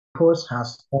post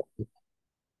has started.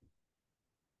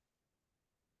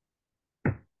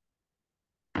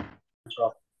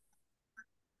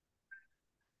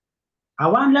 I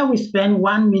wonder we spend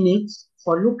 1 minute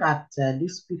for look at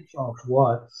this picture of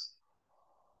words.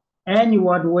 Any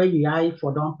word where you are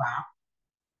for don't pass,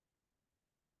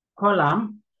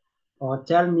 column or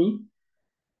tell me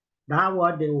that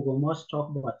word they will must talk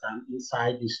about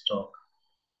inside this talk.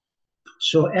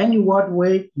 So any word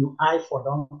where you eye for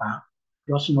don't pass,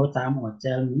 just note them or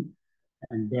tell me,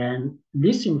 and then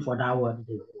listen for that word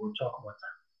they will talk about.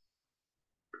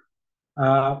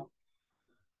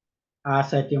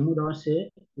 As Temu don't say,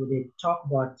 we will talk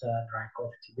about dry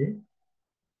cough today.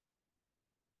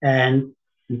 And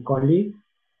the colleague,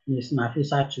 Ms.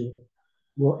 Nafisa, too,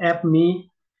 will help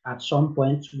me at some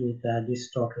point with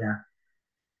this talk here.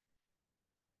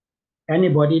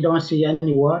 Anybody don't see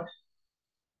any word?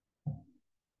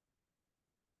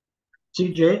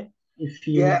 TJ, if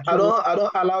you I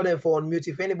don't allow them for unmute.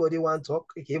 If anybody want to talk,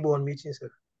 okay, but unmute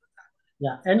yourself.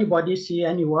 Yeah, anybody see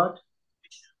any word?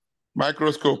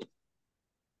 Microscope.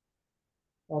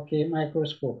 Okay,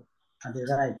 microscope. At the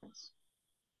right.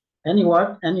 Any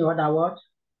word? Any other word?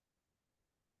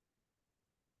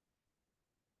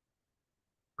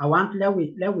 I want let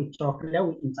we talk, let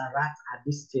we interact at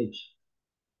this stage.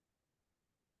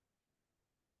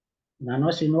 I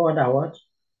not see no other word.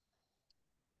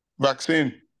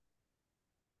 Vaccine.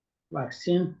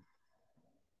 Vaccine.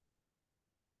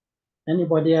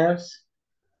 Anybody else?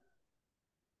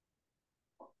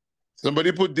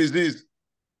 Somebody put disease.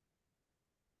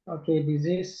 Okay,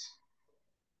 disease.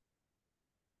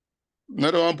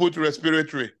 Another one put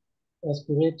respiratory.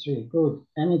 Respiratory, good.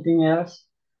 Anything else?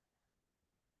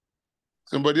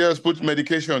 Somebody else put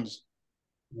medications.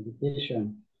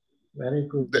 Medication, very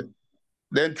good.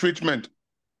 Then treatment.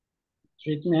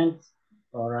 Treatment,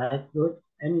 all right, good.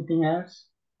 Anything else?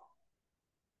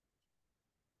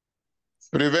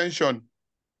 Prevention.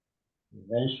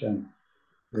 Prevention.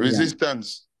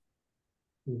 Resistance.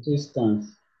 Resistance.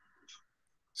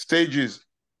 Stages.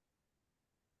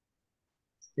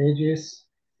 Stages.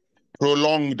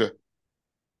 Prolonged.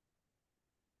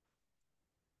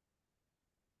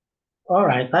 All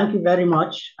right, thank you very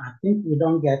much. I think we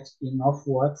don't get enough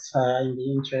words in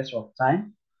the interest of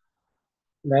time.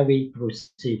 Let me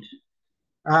proceed.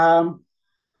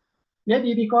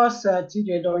 Maybe because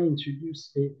TJ don't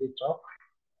introduce the talk,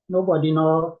 nobody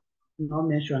no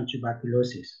mention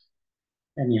tuberculosis.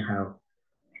 Anyhow.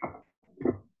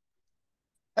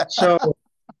 So,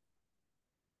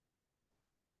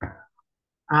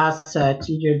 as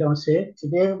TJ don't say,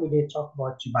 today we will talk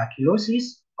about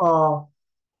tuberculosis or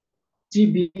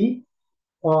TB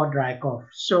or dry cough.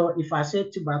 So if I say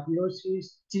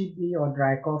tuberculosis, TB or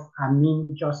dry cough, I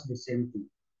mean just the same thing.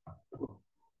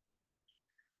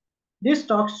 This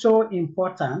talk so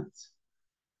important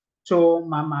to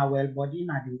Mama well-body in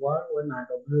the world when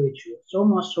WHO, so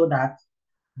much so that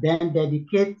then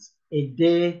dedicate a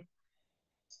day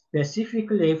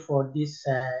specifically for this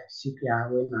CPR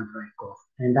when dry cough.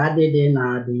 And that day then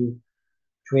the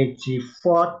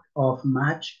 24th of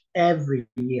March every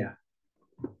year.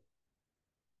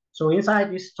 So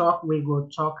inside this talk, we go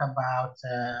talk about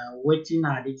waiting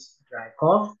at this dry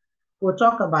cough. We'll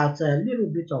talk about a little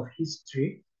bit of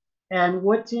history and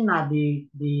waiting at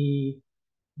the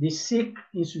sick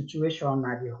situation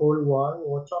at the whole world.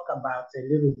 We'll talk about a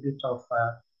little bit of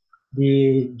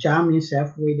the germ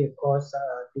itself, where they cause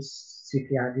this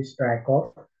CPR, this dry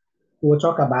cough. We'll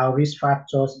talk about risk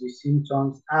factors, the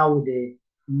symptoms, how they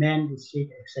mend the sick,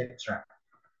 etc.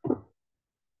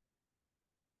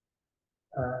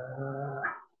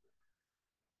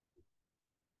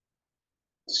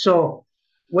 So,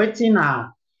 waiting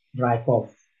a dry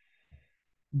cough.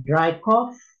 Dry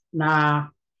cough na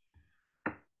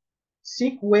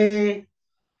sick way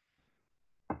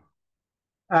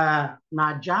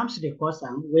na germs they cause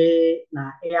them, way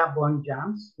na airborne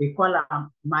germs. We call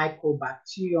them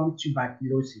Mycobacterium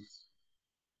tuberculosis.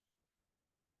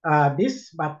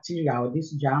 This bacteria or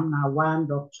this germ na one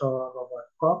Dr. Robert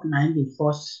Koch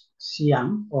 91st see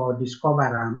or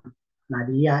discover na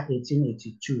the year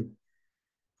 1882.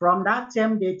 From that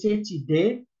time they take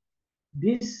today,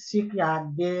 this sick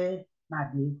day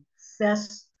na the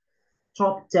first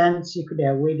top 10 sick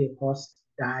there where they cause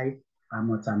die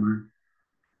Amotama.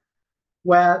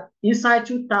 Well, inside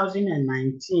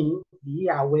 2019, the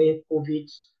year where COVID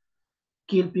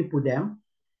killed people them,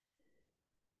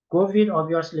 COVID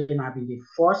obviously not be the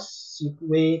first sick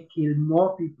way kill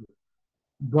more people,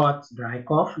 but dry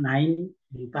cough 9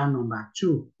 data number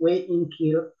 2, where in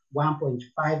kill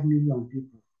 1.5 million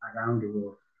people around the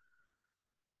world.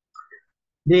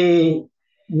 The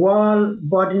World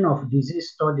Burden of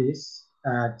Disease Studies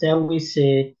tell we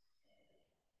say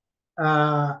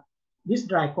this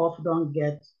dry cough don't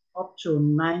get up to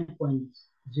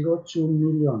 9.02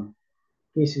 million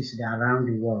cases around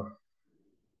the world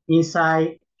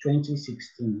inside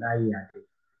 2016 that year.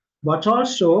 But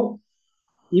also,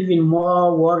 even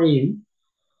more worrying,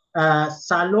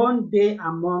 Salon Day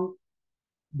among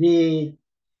the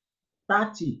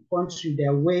 30 countries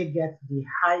that will get the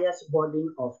highest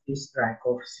burden of this dry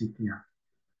cough sickness.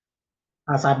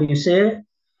 As I've been saying,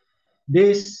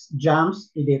 these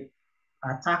germs, they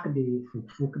attack the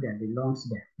fuk there, the lungs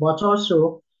there, but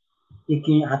also it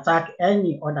can attack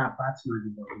any other parts of the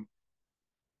body.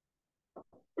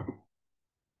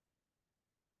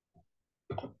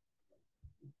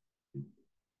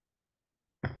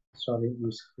 Sorry,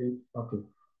 you screen. Okay.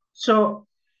 So,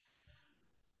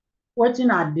 looking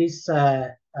at this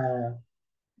germ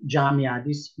here,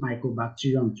 this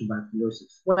Mycobacterium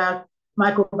tuberculosis. Well,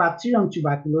 Mycobacterium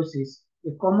tuberculosis,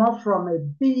 it come up from a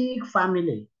big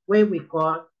family where we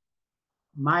call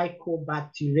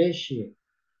Mycobacteriaceae.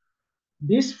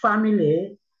 This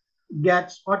family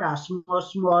gets other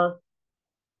small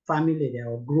family there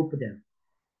or group them,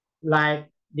 like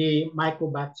the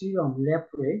Mycobacterium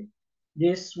leprae.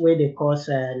 This way they cause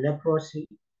leprosy.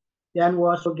 Then we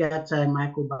also get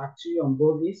Mycobacterium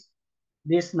bovis.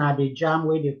 This now the germ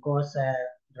where they cause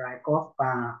dry cough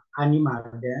per animal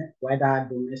there, whether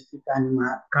domestic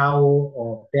animal, cow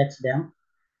or pets them.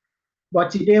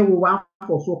 But today we want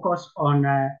to focus on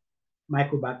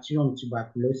Mycobacterium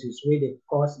tuberculosis, where they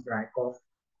cause dry cough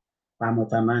per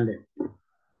motamande.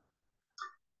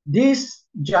 This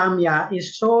germ here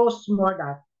is so small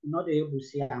that you're not able to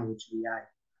see it with the eye.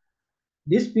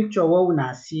 This picture what we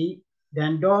now see,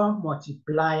 then don't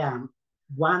multiply them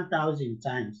 1,000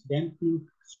 times, then think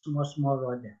small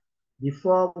rod there.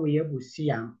 Before we able to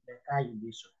see them, the car you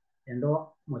do so. Then don't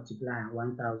multiply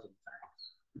 1,000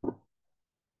 times.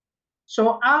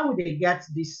 So how would they get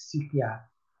this sick here?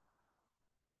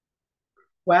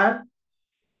 Well,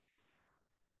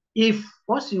 if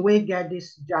person will get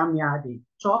this germ here, they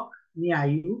talk near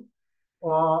you,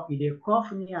 or if they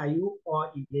cough near you,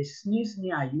 or if they sneeze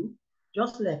near you,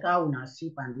 just like how we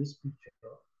see on this picture,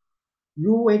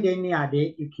 you where they near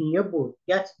there, you can able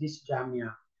get this germ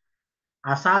here.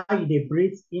 As how they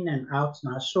breathe in and out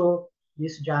now, so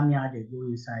this germ here they go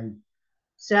inside.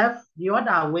 Self, the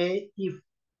other way, if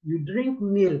you drink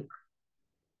milk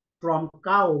from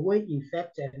cow where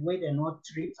infected, where they not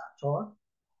treat at all,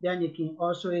 then you can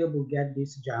also able get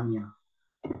this germ here.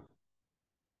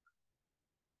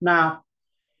 Now,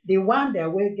 the one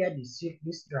that will get the sick,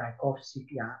 this dry cough sick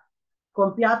here,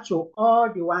 compared to all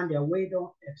the one that we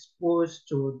don't expose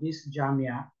to this germ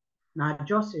here, now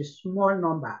just a small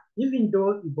number, even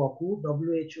though Iboku,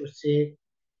 WHO say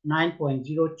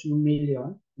 9.02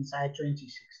 million inside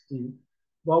 2016.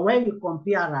 But when you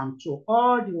compare them to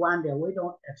all the one that we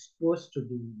don't expose to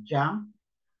the germ,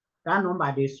 that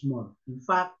number is small. In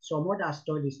fact, some other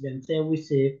studies then say we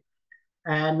say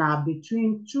now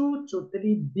between 2 to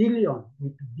 3 billion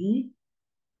with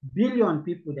billion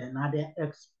people then are they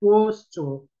exposed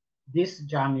to this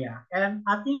germ here. And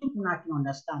I think you can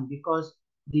understand because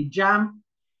the germ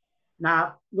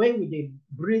now where we they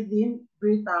breathe in,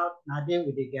 breathe out, now they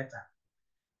will they get her.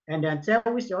 And then tell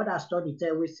we say other study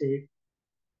tell we say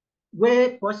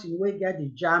where person will get the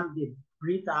germ, they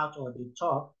breathe out or they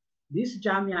talk, this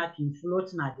germ here can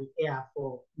float in the air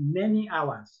for many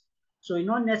hours. So it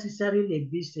not necessarily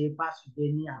be say pass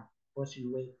any person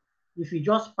way. If you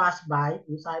just pass by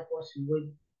inside person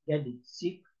will get it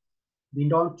sick, they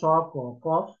don't talk or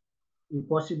cough, it's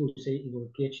possible to say it will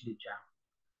catch the germ.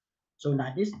 So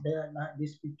now this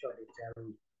picture they tell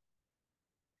me.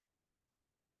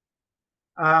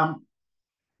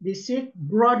 The sick,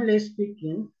 broadly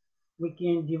speaking, we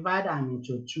can divide them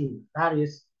into two. That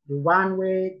is the one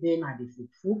way they na the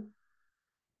fuk,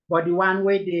 but the one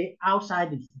way they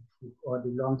outside the fuk or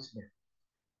the lungs there.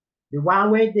 The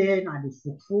one way they na the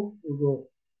fuk we go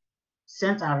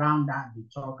center around that, the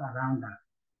talk around that.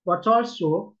 But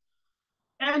also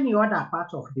any other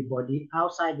part of the body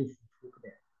outside the fuk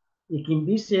there. It can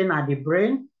be seen at the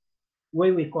brain,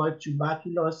 where we call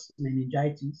tuberculosis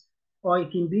meningitis, or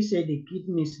it can be say the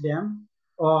kidneys them,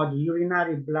 or the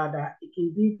urinary bladder. It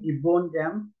can be the bone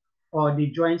them, or the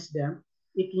joints them.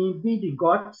 It can be the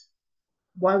gut.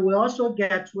 But we also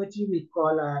get what we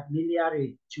call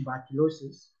biliary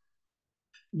tuberculosis.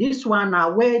 This one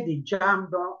now where the germ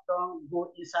don't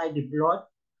go inside the blood,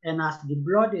 and as the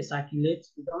blood is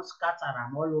circulates, it don't scatter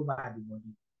them all over the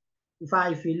body.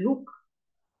 If you look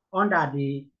under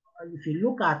the, if you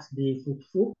look at the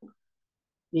fuk,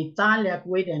 it turn like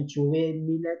weight and to weigh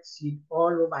millet seed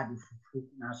all over the food.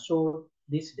 Now, so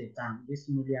this the term, this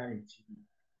miliary.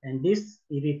 And this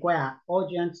it require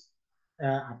urgent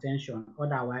attention,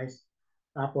 otherwise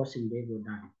that person they go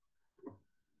down.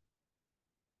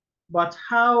 But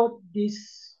how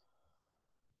this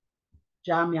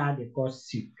jamia they cause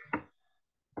sick?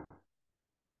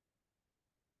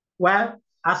 Well,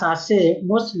 as I say,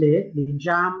 mostly the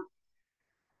jam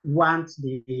wants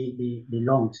the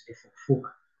lungs, the food.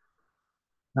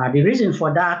 Now the reason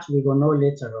for that we will know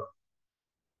later on.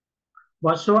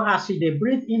 But so as they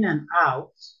breathe in and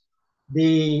out,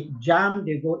 the germ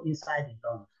they go inside the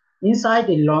lungs. Inside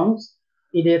the lungs,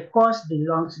 it cause the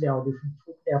lungs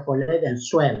there for let them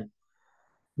swell.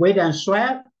 When them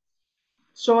swell,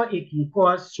 so it can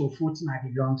cause so foot in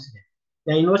the lungs there.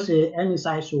 Then you know say any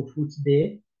size so foot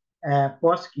there,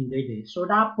 pus can be there. So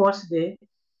that pus there,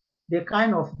 they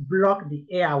kind of block the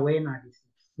airway in the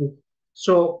foot.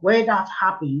 So when that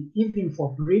happens, even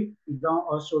for breathe, it don't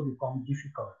also become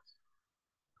difficult.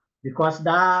 Because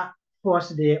that pus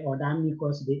there or that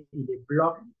mucus there, it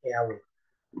block the airway.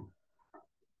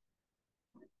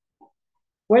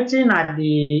 What are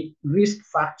the risk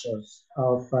factors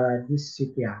of this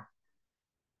CPR?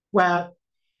 Well,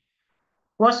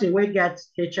 person wey get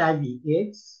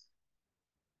HIV/AIDS,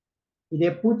 they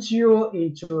put you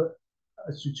into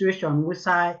a situation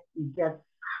where you get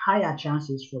higher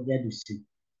chances for get the sick.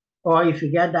 Or if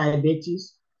you get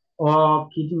diabetes or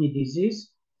kidney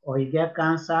disease, or you get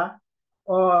cancer,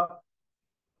 or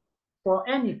for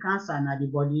any cancer in the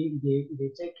body, they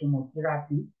take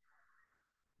chemotherapy.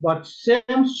 But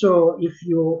same so if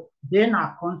you in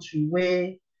a country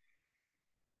where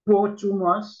poor too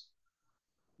much,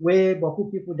 where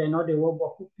Boku people they know they work,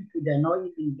 Boku people they not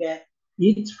even get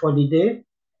eat for the day,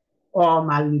 or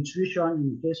malnutrition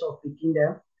in case of picking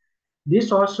them.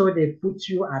 This also they put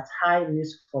you at high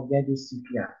risk for getting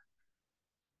CPR.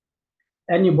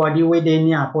 Anybody with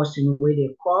any person where they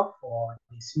cough or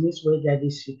they sneeze where get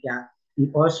this CPR, it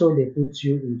also they put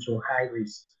you into high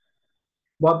risk.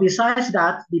 But besides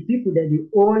that, the people there, the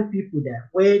old people there,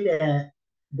 where the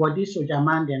body soldier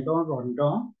man then don't run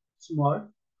down small,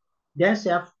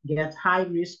 themselves get high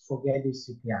risk for getting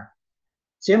CPR.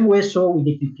 Same way so with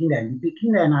the Pekin. The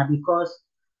Pekin are because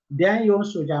their young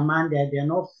soldier man there, they're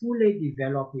not fully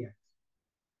developed yet.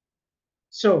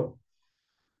 So,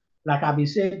 like I've been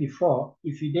saying before,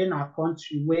 if you in a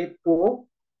country where poor,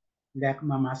 like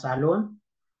Mama Salon,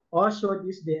 also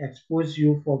this they expose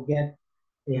you for get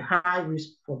a high risk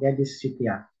for getting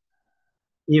CPR.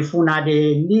 If una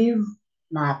they live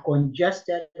in a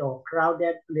congested or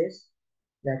crowded place,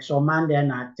 like some man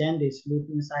then attend they sleep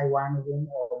inside one room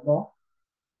or more,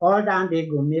 all that they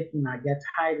go make una get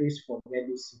high risk for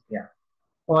getting CPR.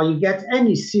 Or you get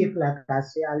any sick like I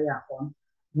say earlier on,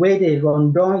 where they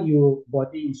run down your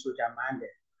body in soldier man,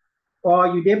 or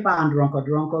you dey pan drunk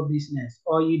business,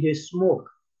 or you dey smoke.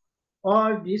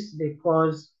 All this they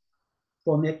cause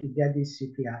for make you get this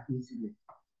CPR easily.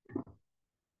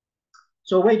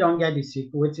 So we don't get the sick,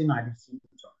 waiting at the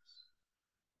symptoms.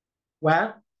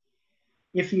 Well,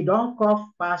 if you don't cough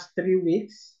past 3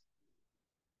 weeks,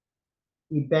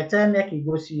 you better make you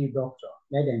go see your doctor.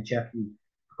 Let them check you.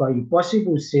 Because you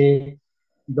possible say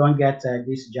you don't get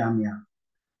this jamia.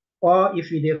 Or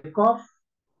if you dey cough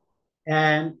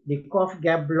and the cough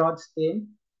get blood stain,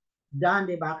 down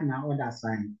the back na other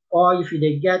sign. Or if you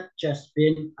dey get chest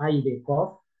pain, how you dey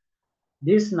cough,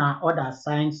 this na other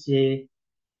sign say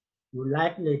you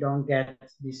likely don't get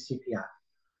this CPR.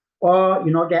 Or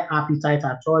you not get appetite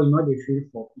at all, you know they feel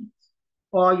for it.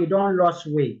 Or you don't lose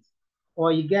weight,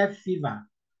 or you get fever,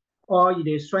 or you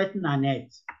dey sweating and head,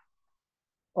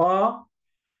 or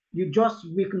you just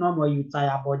weak normal, you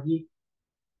tire body.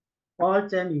 All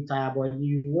time you tire body,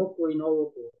 you walk or you know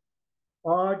walk.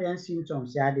 All them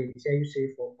symptoms yeah, they tell you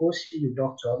say for go see your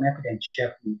doctor, make them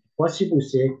check you. Possible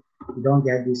say you don't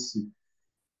get this sick.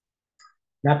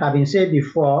 Like I've been saying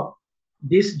before,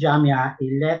 this jamia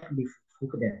elect the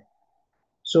food there.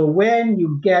 So when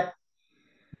you get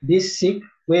this sick,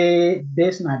 where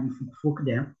there's not the food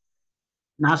them,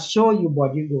 now so your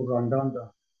body go run down.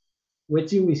 What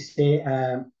till we say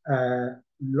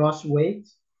lost weight.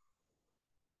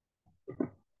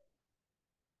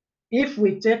 If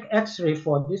we take X-ray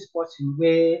for this person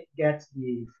where get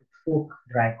the folk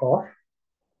dry cough,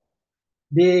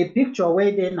 the picture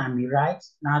where then on me right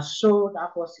now so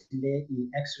that person there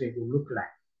in X-ray will look like.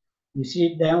 You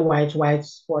see them white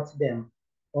spots them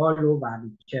all over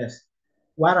the chest.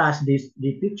 Whereas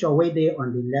the picture where they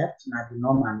on the left now the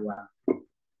normal one.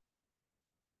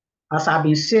 As I've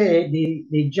been saying,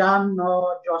 the jam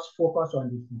not just focus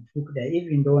on the folk there,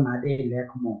 even though now they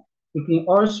like more. It can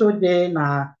also then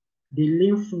the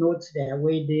lymph nodes the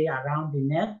way they around the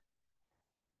neck,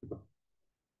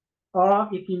 or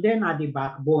it can then at the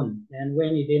backbone. And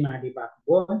when it then at the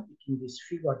backbone, it can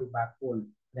disfigure the backbone,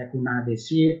 like una they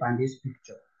see on this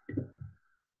picture.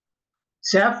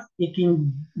 Self, it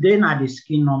can then at the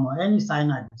skin normal, any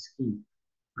sign at the skin.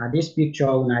 At this picture,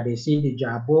 una they see the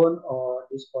jawbone or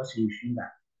this person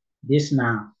finger. This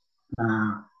now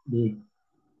the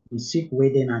sick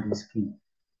way then at the skin.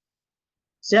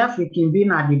 Self, it can be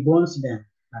at the bones then,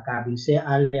 like I've been saying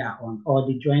earlier on, or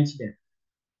the joints then.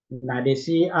 Now they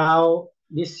see how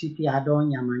this city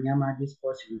adon yama this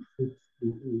person foot,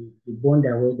 the bone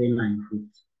the way they line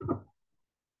foot.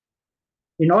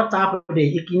 In all type of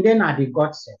the it can then at the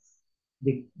gut self.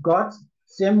 The gut,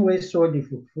 same way so the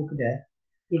foot there,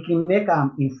 it can make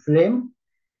them inflame,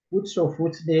 put so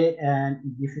foot there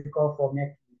and difficult for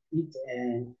make it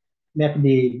and make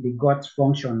the gut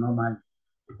function normally.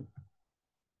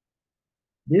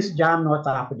 This jam not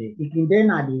happening. It can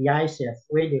then at the eye self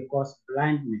where they cause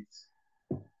blindness.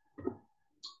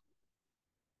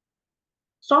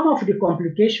 Some of the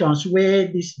complications where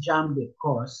this jam they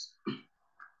cause.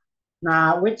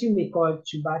 Now, what we call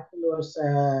tuberculosis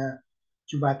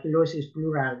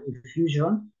plural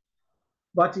effusion,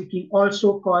 but it can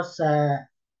also cause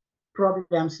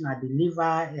problems in the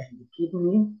liver and the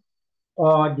kidney,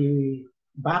 or the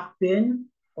back pain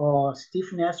or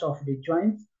stiffness of the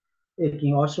joint. It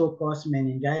can also cause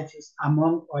meningitis,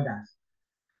 among others.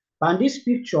 But in this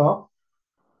picture,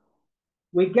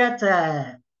 we get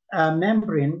a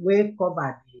membrane where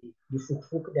cover the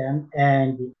fukfuk them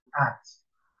and the heart.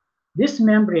 This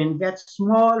membrane gets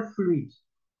small fluid.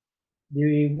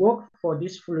 The work for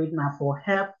this fluid now for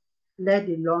help let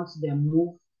the lungs them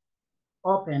move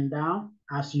up and down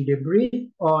as you breathe,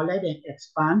 or let them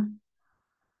expand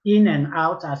in and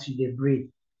out as you breathe.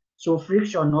 So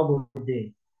friction not go there.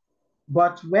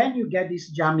 But when you get this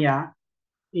jam here,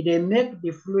 it make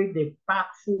the fluid they pack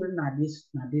full na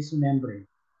this membrane.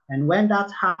 And when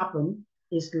that happens,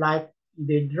 it's like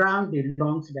they drown the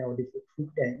lungs there or the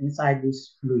food there inside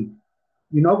this fluid.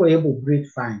 You're not going to be able to breathe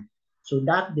fine. So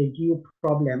that they give you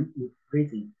problem with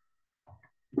breathing.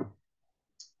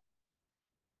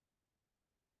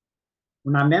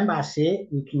 Remember, say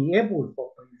we can able to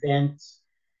prevent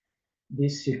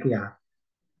this sickness.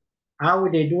 How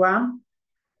would they do them?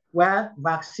 Well,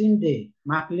 vaccine day,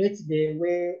 maculate the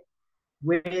way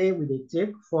we they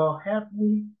take for help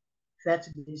we fight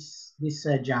this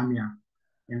jamia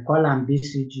and call them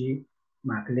BCG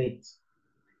maculate.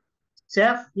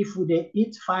 Self, if we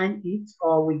eat fine eat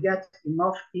or we get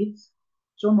enough eat,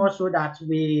 so much so that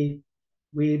we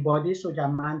body soldier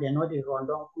man they know they run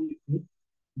down quick eat,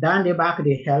 then the back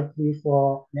they help we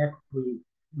for make we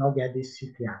not get this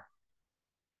sickness.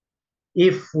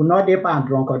 If we not dey pan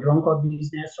drunk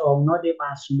business, or we not dey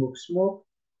pan smoke,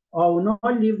 or we not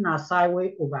live in a side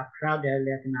way overcrowded,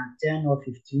 like na 10 or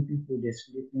 15 people they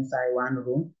sleep inside one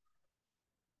room,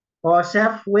 or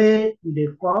self way you dey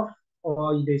cough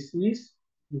or you dey sneeze,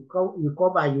 you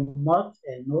cover your mouth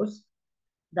and nose,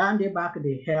 then the back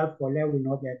they help for let we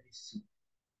not get this sick.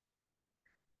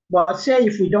 But say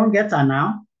if we don't get her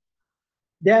now,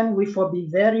 then we for be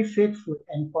very faithful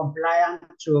and compliant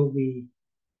to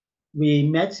we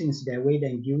medicines the way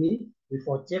they give it, we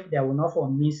for take they will not for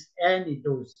miss any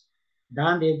dose.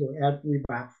 Then they will help we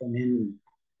back from any.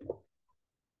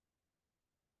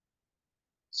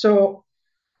 So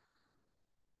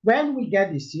when we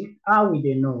get the sick, how will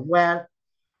they know? Well,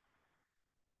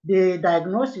 the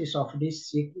diagnosis of this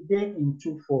sick they in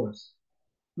two folds.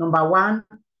 Number one,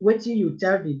 what you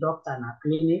tell the doctor in a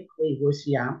clinic where you go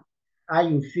see him, how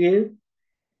you feel.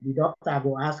 The doctor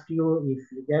will ask you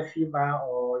if you get fever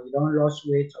or you don't lose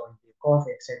weight or you cough,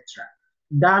 etc.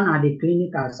 Done at the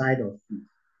clinical side of it.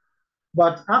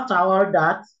 But after all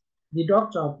that, the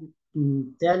doctor will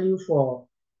tell you for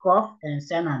cough and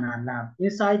send an lab.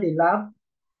 Inside the lab,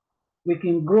 we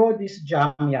can grow this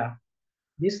jamia.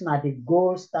 This is not the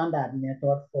gold standard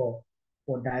method for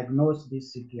diagnose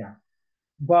this sickness.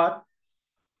 But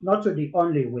not to the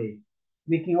only way.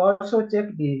 We can also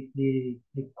take the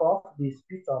cough, the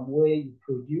sputum way you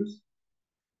produce,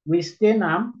 we stain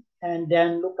them and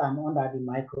then look them under the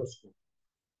microscope.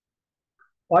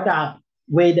 Other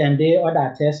way than they,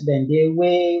 other tests than they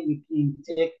way we can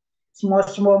take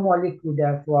small molecule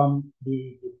there from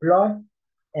the blood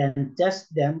and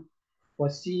test them for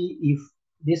see if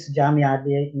this jamia are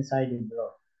there inside the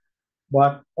blood.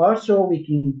 But also we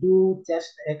can do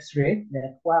test X-ray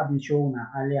that I've been shown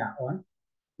earlier on.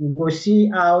 We will see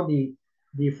how the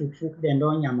fukfuk then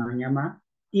don't nyama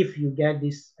if you get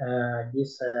this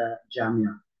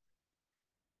jamia.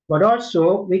 But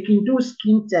also we can do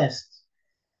skin tests.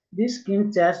 This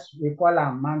skin test we call a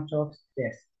Mantoux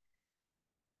test.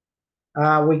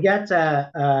 We get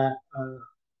a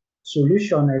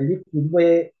solution, a liquid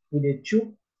way with a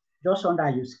tube just under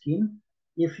your skin.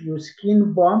 If your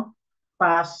skin bump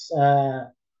pass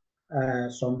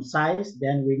some size,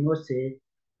 then we know say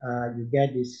you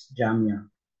get this germ.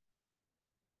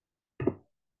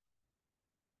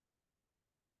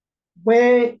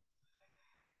 Where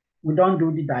we don't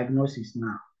do the diagnosis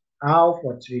now, how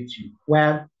for treat you?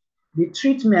 Well, the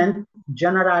treatment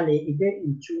generally is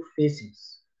in two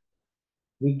phases.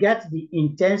 We get the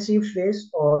intensive phase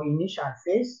or initial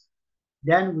phase,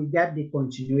 then we get the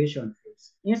continuation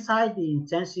phase. Inside the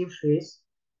intensive phase,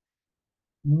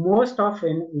 most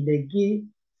often we give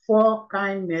 4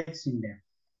 kind medicine there.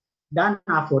 Then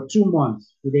for 2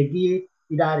 months, we give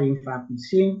either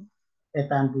rifampicin,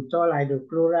 ethambutol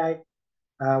hydrochloride,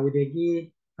 we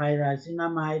give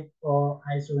pyrazinamide or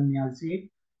isoniazid.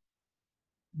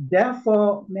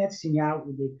 Therefore, medicine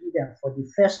we give them for the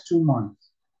first 2 months.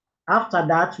 After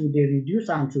that, we reduce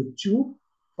them to 2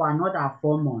 for another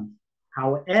 4 months.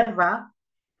 However,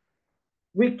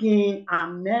 we can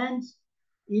amend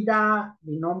either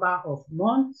the number of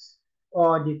months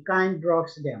or the kind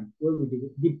drugs them,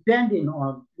 depending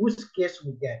on which case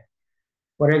we get.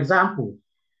 For example,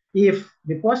 if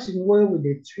the person where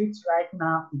we treat right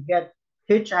now, we get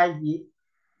HIV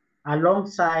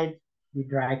alongside the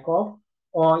dry cough,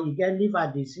 or you get liver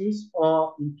disease,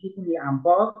 or in kidney and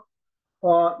bug,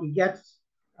 or you get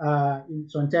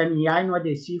sometimes I know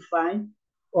they see fine,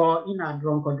 or in a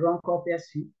drunk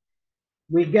person,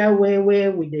 we get where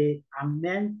we they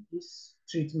amend this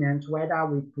treatment, whether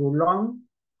we prolong,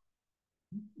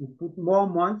 we put more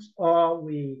months, or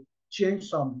we change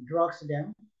some drugs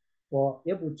them for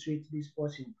able to treat this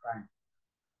person fine.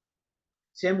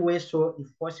 Same way, so if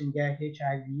person get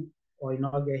HIV or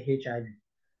not get HIV.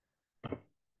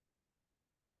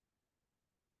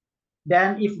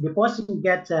 Then if the person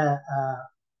gets a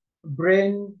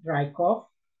brain dry cough,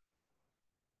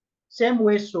 same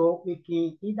way, so we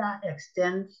can either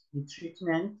extend the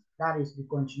treatment, that is the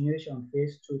continuation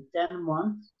phase, to 10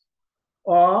 months,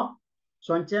 or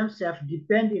sometimes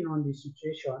depending on the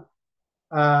situation,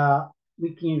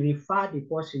 we can refer the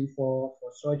person for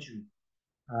surgery.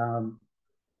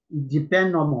 It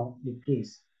depends on the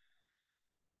case.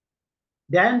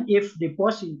 Then if the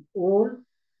person old,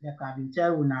 like I've been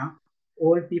telling you now,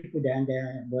 old people, then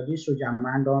the body soldier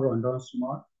man don't run down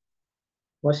small.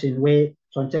 Person way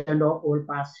sometimes old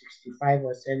past 65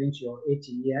 or 70 or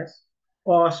 80 years,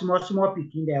 or small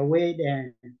picking their way,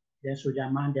 then the soldier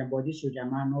man, the body soldier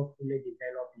man not fully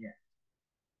developed yet.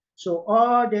 So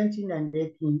all them things and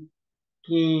they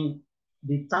can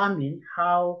determine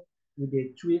how will they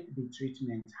tweak the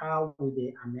treatment, how will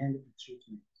they amend the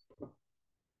treatment.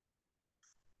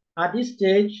 At this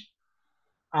stage,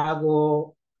 I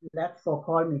will let for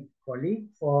call me colleague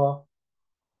for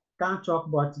can talk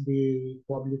about the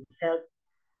public health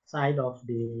side of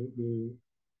the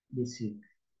sick.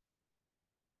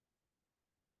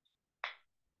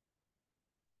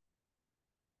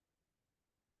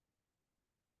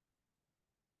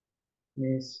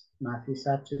 Miss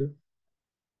Nafisa too.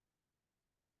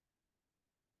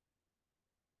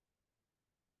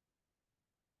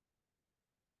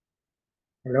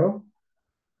 Hello?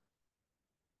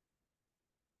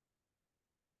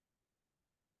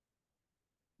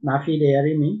 Nafi, they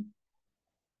hearing me?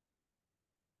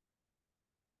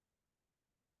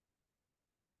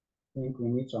 I think we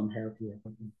need some help here.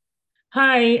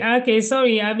 Hi, okay,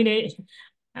 sorry. I mean,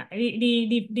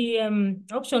 the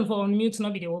option for unmute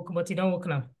not be the work, but it don't work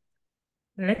now.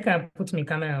 Let me put my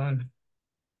camera on.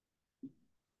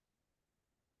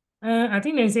 I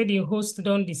think they say the host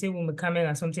don't disable my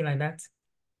camera or something like that.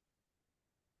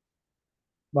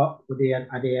 But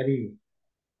are they hearing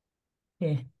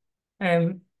you?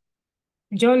 Yeah.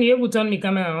 John, you able to turn my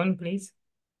camera on, please?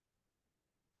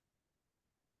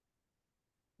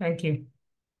 Thank you.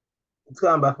 It's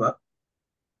going back, back.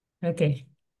 Okay.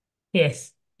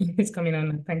 Yes, it's coming on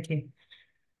now. Thank you.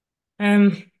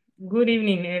 Good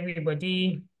evening,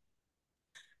 everybody.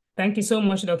 Thank you so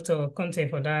much, Dr. Conteh,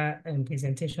 for that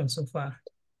presentation so far.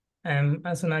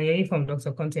 As when I hear from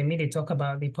Dr. Conteh, me they talk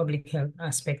about the public health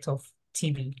aspect of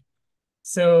TB.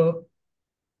 So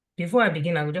before I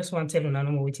begin, I would just want to tell you now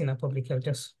more within a public health,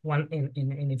 just one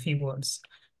in a few words.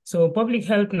 So public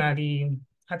health now the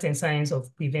art and science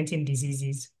of preventing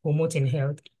diseases, promoting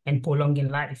health, and prolonging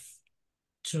life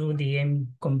through the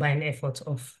combined effort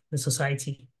of the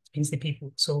society, means the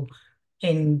people. So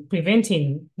in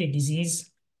preventing the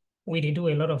disease, we do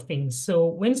a lot of things. So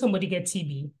when somebody gets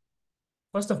TB,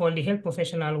 First of all, the health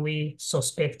professional will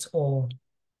suspect or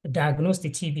diagnose the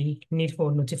TB, need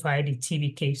for notify the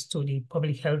TB case to the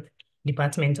public health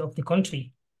department of the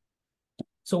country.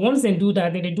 So once they do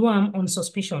that, then they do them on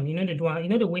suspicion.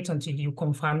 They wait until you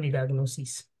confirm the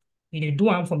diagnosis. They do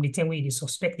them from the time where you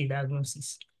suspect the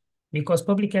diagnosis, because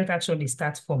public health action, they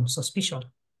start from suspicion.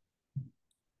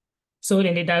 So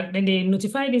then they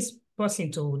notify this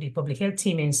person to the public health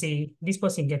team and say, this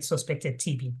person gets suspected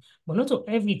TB. But not to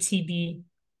every TB,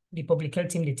 the public health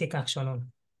team, they take action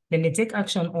on. Then they take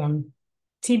action on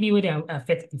TB where they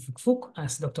affect the fuk,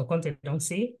 as Dr. Conteh don't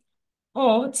say,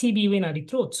 or TB when at the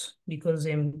throat, because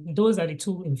those are the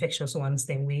two infectious ones,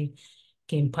 then we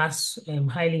can pass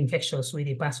highly infectious where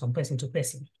they pass from person to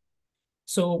person.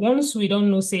 So once we don't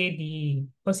know, say the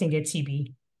person gets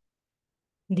TB,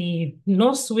 the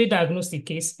nurse will diagnose the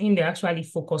case and they actually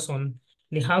focus on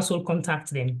the household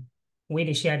contact them, where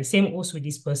they share the same host with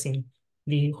this person.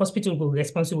 The hospital will be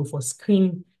responsible for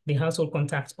screen the household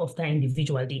contact of that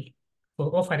individual day,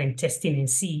 for offer them testing and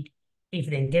see if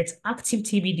they get active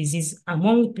TB disease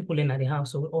among people in the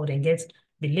household, or they get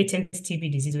the latent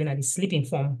TB disease when they sleeping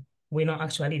form, where not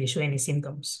actually they show any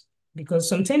symptoms. Because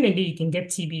sometimes you can get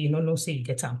TB, you don't know, say you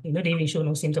get them. They even show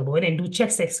no symptoms, but when they do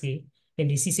chest X-ray, then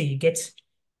they see, say you get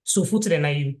so foot then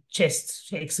you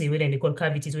chest X-ray, where then they call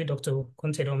cavities, where Dr.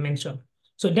 Conteh don't mention.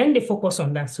 So then they focus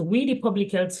on that. So we, the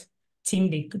public health team,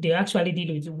 they actually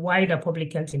deal with wider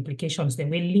public health implications. Then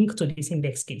we link to this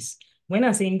index case. When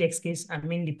I say index case, I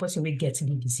mean the person will get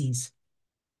the disease.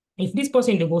 If this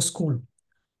person they go school,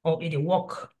 or if they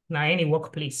work now any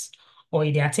workplace, or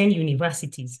if they attend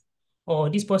universities, or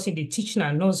this person they teach in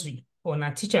a nursery, or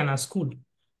na teacher in a school,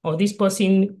 or this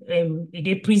person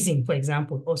they prison, for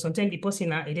example, or sometimes the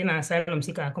person in asylum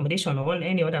seeker accommodation or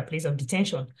any other place of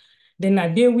detention,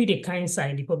 then they with the kind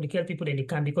side, the public health people that they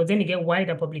can, because then they get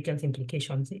wider public health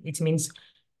implications. It means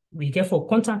we get for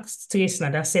contact trace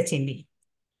now that setting.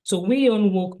 So we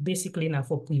on work basically now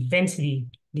for prevent the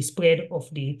spread of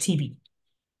the TB.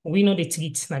 We know they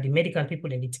treat, now the medical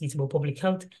people and they treat, but public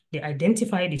health, they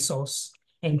identify the source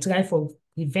and try for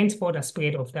prevent further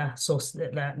spread of that source,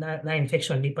 that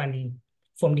infection depending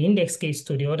from the index case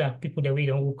to the other people that we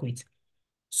don't work with.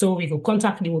 So we go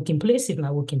contact the working place, if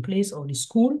not working place or the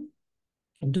school,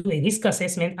 and do a risk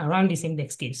assessment around this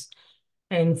index case.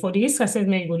 And for the risk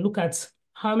assessment, you will look at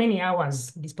how many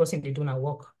hours this person they do not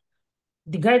work.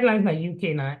 The guidelines in the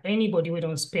UK now, anybody who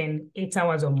don't spend 8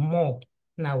 hours or more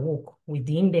now work with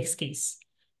the index case,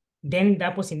 then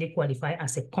that person they qualify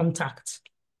as a contact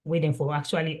waiting for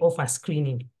actually offer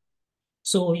screening.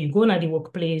 So you go to the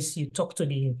workplace, you talk to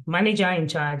the manager in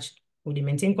charge, we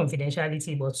maintain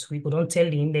confidentiality, but we couldn't tell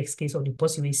the index case or the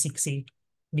person we seek say,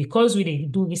 because we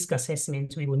do risk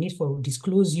assessment, we will need for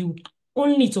disclose you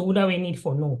only to who that we need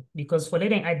for no, because for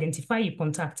letting identify you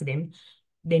contact them,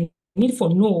 then need for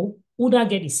no who that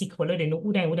get the sick for letting know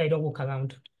who that don't work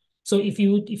around. So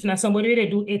if not somebody they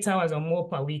do 8 hours or more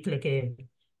per week, like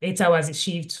 8 hours a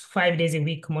shift, 5 days a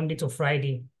week, Monday to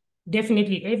Friday,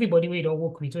 definitely everybody we don't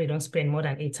work with, we don't spend more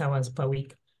than 8 hours per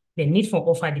week, they need for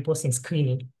offer the person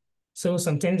screening. So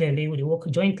sometimes they will work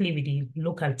jointly with the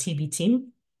local TB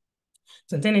team.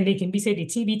 Sometimes they can be say the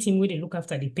TB team where they look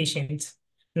after the patient.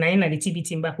 Now the TB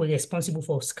team back, we're responsible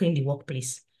for screen the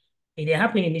workplace. It they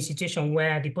happen in a situation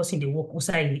where the person they work,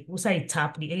 outside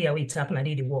tap, the area where tap now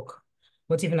they work.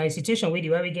 But if in a situation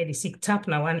where we get the sick tap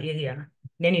now one area,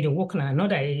 then they work now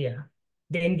another area,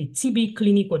 then the TB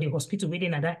clinic or the hospital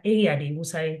within that area, they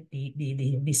outside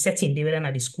the setting, they whether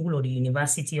at the school or the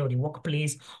university or the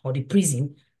workplace or the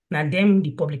prison. Now them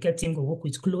the public health team will work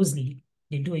with closely.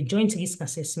 They do a joint risk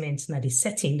assessment. Now the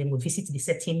setting, they will visit the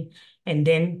setting and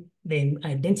then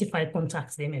identify,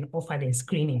 contact them and offer them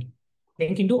screening.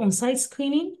 They can do on-site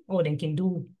screening or they can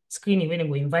do screening when they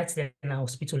go invite them in the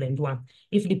hospital and do one.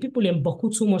 If the people in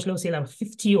Boku too much, let's say like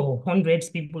 50 or 100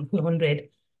 people, 100,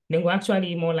 then we're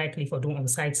actually more likely for doing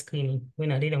on-site screening. When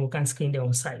they then we can screen them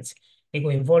on-site. They go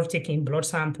involve taking blood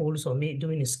samples or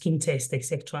doing a skin test,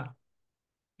 etc.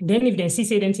 Then if they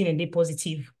see anything and they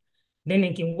positive, then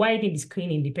they can widen the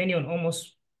screening depending on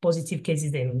almost positive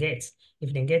cases they get.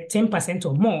 If they get 10%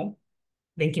 or more,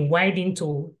 they can widen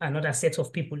to another set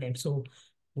of people. Then. So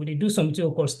we do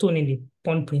something called stoning the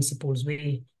pond principles where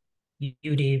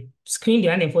they screen the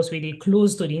unenforced, where they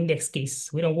close to the index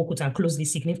case. We don't work with and close the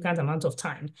significant amount of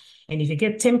time. And if you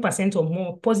get 10% or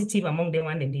more positive among them,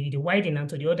 and then they widen out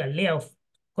to the other layer of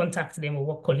contact them or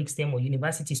work colleagues them or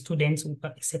university students,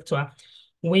 etc.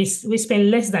 We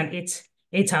spend less than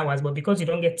eight hours, but because you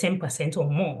don't get 10% or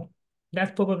more,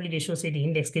 that probably they should say the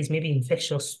index case may be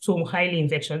infectious, so highly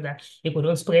infectious that it could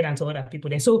don't spread onto other people.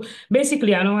 Then so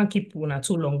basically, I don't want to keep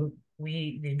too long.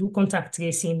 they do contact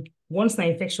tracing. Once na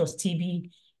infectious TB,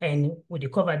 and we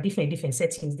cover different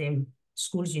settings, them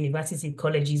schools, universities,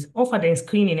 colleges, offer them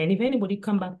screening. And if anybody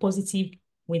come back positive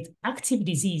with active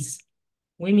disease,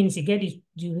 which means you get the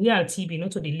real TB,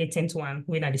 not the latent one,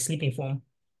 when at the sleeping form,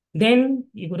 then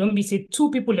you go don't be say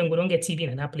 2 people then go don't get TB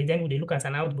in that place. Then we look at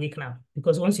an outbreak now,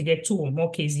 because once you get 2 or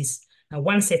more cases in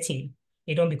one setting,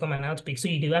 it don't become an outbreak. So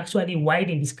you do actually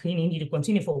widen the screening. You do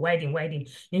continue for widening.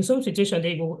 In some situations,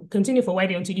 they go continue for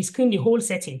widening until you screen the whole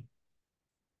setting.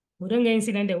 We don't get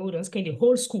incident that we don't screen the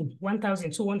whole school.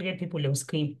 1,200 people will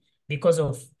screen because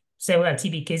of several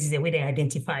TB cases the way they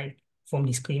identified from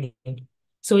the screening.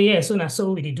 So yeah, so now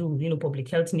so we do, public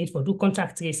health need for do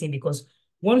contact tracing, because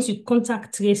once you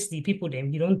contact trace the people,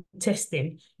 then you don't test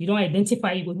them, you don't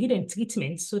identify, you go give them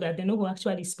treatment so that they don't go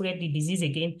actually spread the disease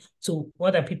again to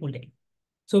other people then.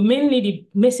 So mainly the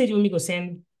message when we go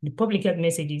send the public health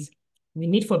messages, we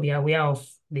need to be aware of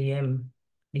the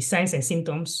signs and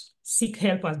symptoms, seek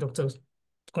help as doctors.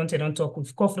 Conteh don't talk,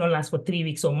 if cough don't last for 3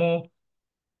 weeks or more,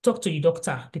 talk to your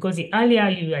doctor, because the earlier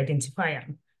you identify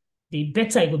them, the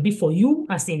better it will be for you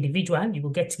as the individual. You will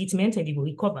get treatment and you will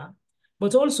recover.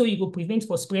 But also you will prevent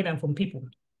for spread them from people.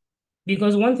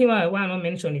 Because one thing I want to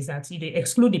mention is that you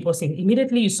exclude the person.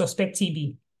 Immediately you suspect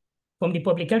TB. From the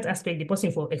public health aspect, the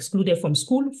person for excluded from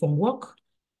school, from work,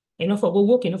 enough for go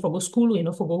work, enough for go school,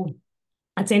 enough for go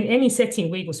attend any setting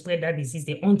where you go spread that disease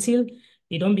there until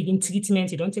you don't begin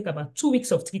treatment. You don't take about 2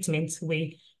 weeks of treatment, where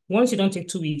once you don't take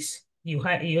 2 weeks, you're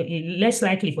less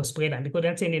likely for spread them, because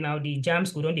that's now the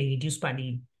germs go down, they reduce by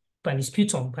the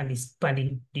sputum, by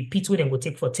the pit where they go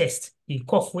take for test, the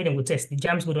cough where they go test, the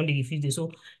germs go down, they refuse it,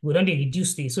 so go down, they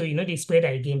reduce it, so they spread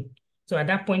that again. So at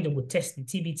that point, they will test, the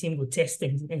TB team will test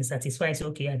and satisfy, so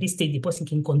okay, at this stage, the person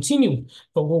can continue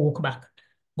for go walk back.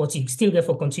 But you still get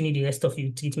for continue the rest of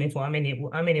your treatment for how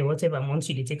many whatever months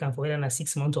you take for whether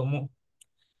 6 months or more.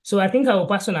 So I think I will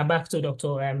pass on back to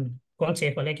Dr.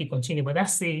 Conteh for let you continue, but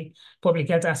that's the public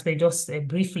health aspect just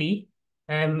briefly.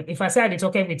 If I say I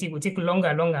talk everything, it will take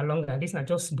longer. This is not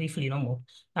just briefly no more.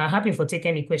 Happy for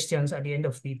taking any questions at the end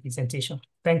of the presentation.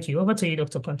 Thank you. Over to you,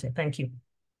 Dr. Conteh. Thank you.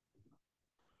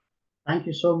 Thank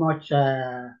you so much,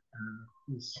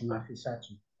 Ms.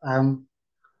 Mafisatu.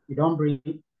 You don't bring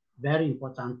very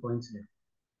important points there.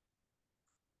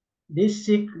 This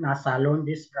sickness alone,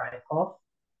 this dry cough,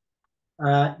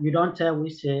 you don't tell we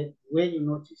say, when you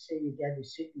notice say you get the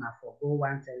sickness, for go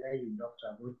one tell you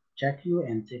doctor, go check you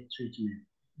and take treatment,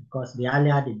 because the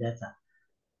earlier the better.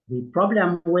 The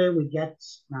problem where we get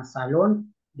alone,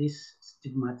 this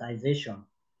stigmatization,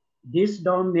 this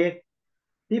don't make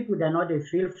people that know they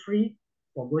feel free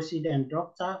for go see them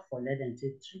doctor, for let them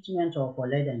take treatment, or for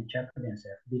let them check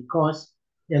themselves, because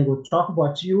they go talk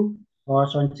about you, or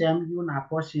sometimes you na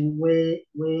person way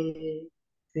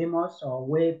famous or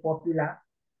way popular,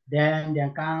 then they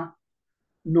can't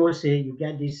know say you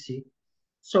get this sick.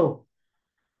 So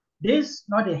this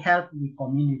not a help the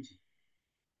community.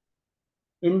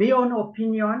 In my own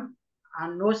opinion, I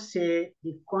know say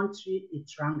the country is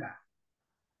stronger.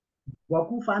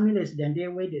 Waku families, then they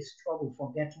way they struggle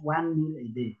for get 1 meal a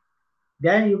day.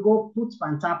 Then you go put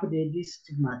on top of this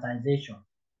stigmatization.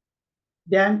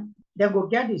 Then they go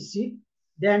get the sick,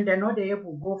 then they're not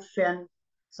able to go fend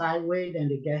sideways, then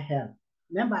they get help.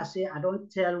 Remember, I say, I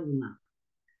don't tell you now.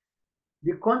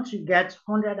 The country gets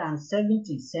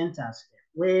 170 centers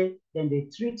where then they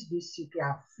treat this sick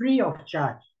free of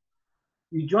charge.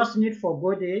 You just need for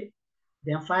go there,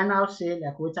 then find out, say,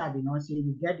 like what I did not say,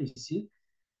 you get the sick,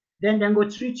 then go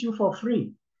treat you for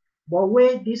free. But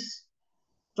where this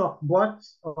talk about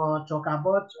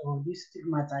or this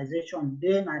stigmatization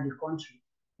then at the country,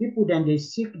 people then they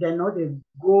sick, they know they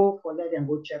go for let them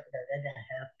go check that, let them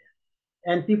help them.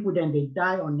 And people then they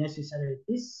die unnecessarily.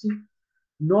 This sick,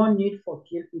 no need for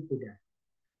kill people there.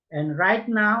 And right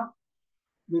now,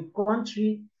 the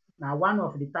country, now one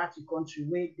of the 30 countries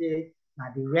where they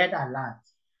now the red alert.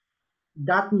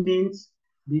 That means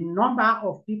the number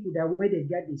of people that where they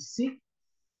get the sick,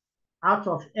 out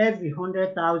of every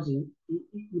 100,000,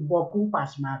 it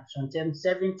pass mark sometimes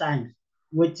 7 times.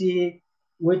 What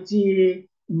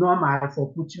normal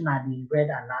for putting at the red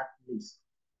alert list.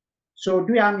 So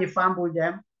do you have me fumble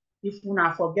them? If we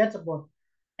not forget about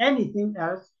anything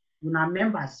else, we not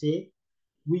remember say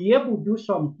we able to do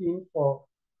something for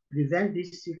prevent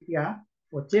this sickness,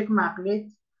 for take market,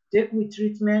 take with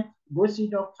treatment, go see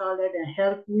doctor, let them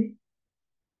help with.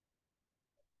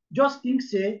 Just think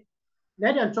say,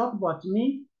 let them talk about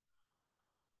me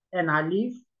and I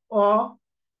live, or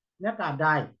let I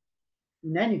die.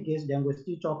 In any case, then we'll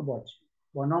still talk about you.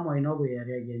 But no more, you know, we are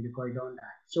again because you don't die.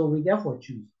 So we therefore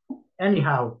choose.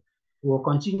 Anyhow, we'll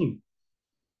continue.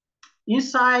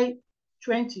 Inside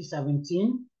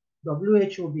 2017,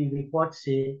 WHO bin report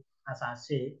say, as I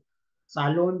say,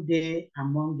 Salone dey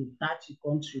among the 30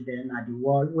 countries then at the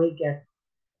world wey get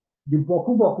the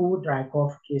boku dry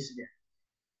cough case there.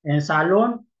 And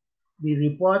Salone bin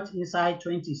report inside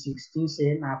 2016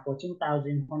 say na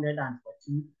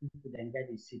 14,114 people then get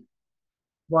the sick.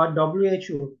 But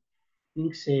WHO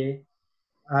think say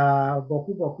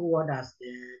boku others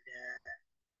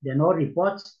they no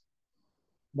report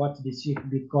but the sick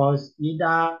because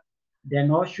either they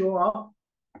not show up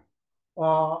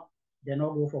or they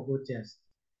not go for good test.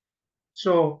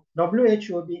 So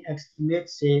WHO be estimate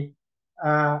say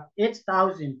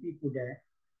 8,000 people there,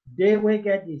 they will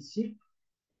get the sick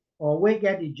or will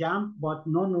get the jam, but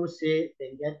no say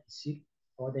they get the sick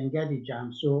or they get the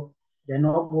jam. So they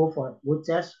not go for good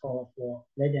test or for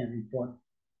let them report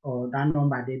or that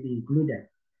number they be included.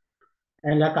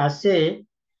 And like I say,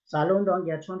 Salone don't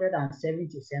get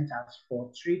 170 centers for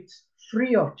treat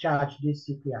free of charge this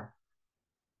CPR.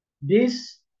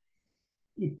 This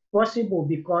is possible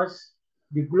because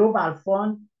the Global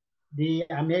Fund, the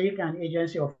American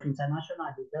Agency of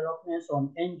International Development,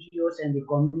 some NGOs and the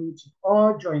community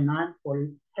all join hands for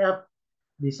help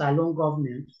the Salone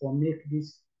government for make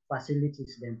these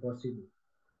facilities then possible.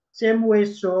 Same way,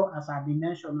 so as I been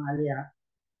mentioned earlier,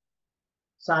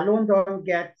 Salone don't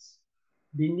get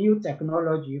the new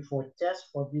technology for test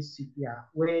for this CPR,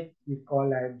 where we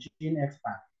call gene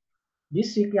expert.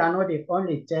 This CPR not the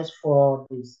only test for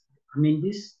this. I mean,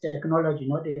 this technology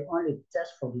not the only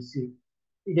test for the sick.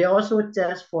 They also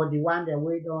test for the one that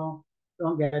we don't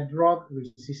get drug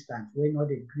resistant. We not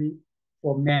agree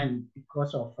for men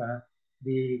because of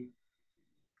the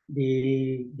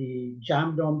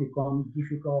jam don't become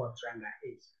difficult or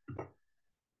triangulate.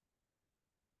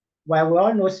 While we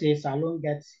all know say Salone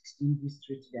gets 16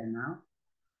 districts there now,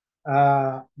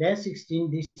 then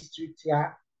 16 districts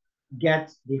here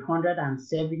get the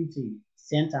 170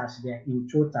 centers there in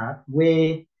total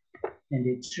where and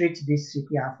they treat this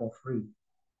CPR for free.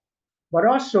 But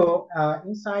also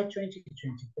inside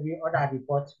 2023, other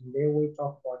reports they will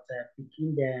talk about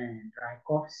picking the dry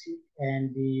cough sick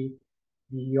and the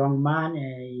young man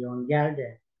and young girl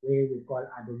there, where we call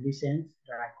adolescent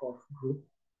dry cough group.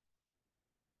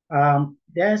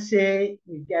 They say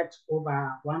we get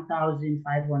over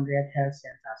 1,500 health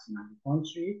centers in the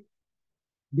country.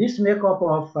 This make up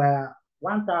of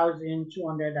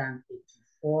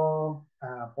 1,284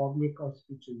 public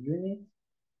hospital units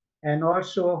and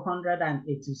also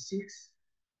 186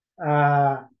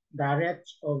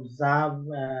 direct observed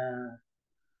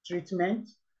treatment.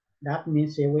 That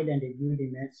means a way then they give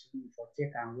the medicine for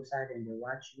take and outside and they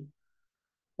watch you.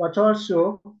 But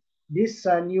also this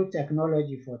new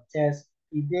technology for test,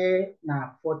 there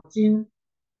now 14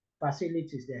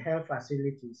 facilities, the health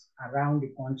facilities around the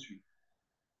country.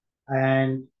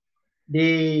 And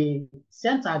the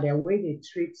center, the way they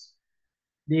treat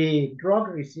the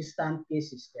drug-resistant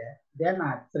cases there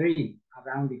are 3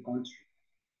 around the country.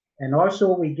 And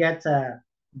also we get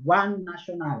one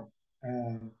national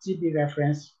TB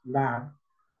reference lab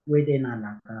within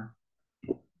Alaka.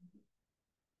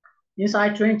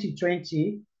 Inside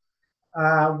 2020,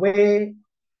 where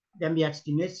then we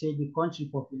estimate say the country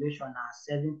population are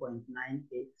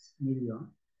 7.98 million.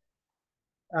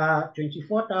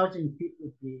 24,000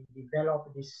 people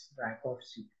develop this dry cough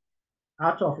sick.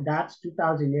 Out of that,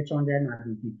 2,800 have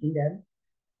been picking them.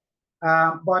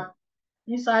 But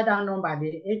inside that number,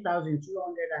 the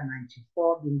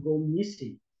 8,294 been go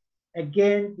missing.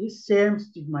 Again, this same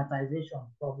stigmatization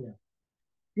problem.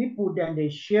 People then they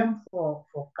shame for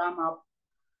come up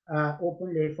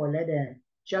openly for let them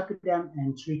check them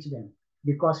and treat them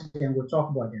because then we'll talk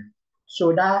about them.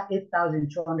 So that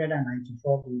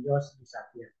 8,294 will just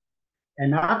disappear.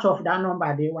 And out of that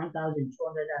number, the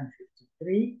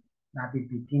 1,253 that be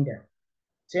picking them.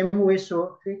 Same way,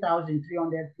 so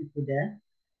 3,300 people there,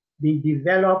 they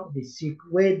develop the sick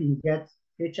way they get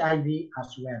HIV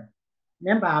as well.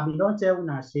 Remember, I be don't tell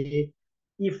you say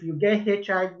if you get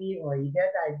HIV or you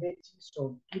get diabetes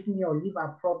or kidney or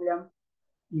liver problem,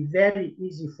 it's very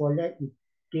easy for let you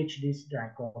catch this dry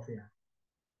cough here.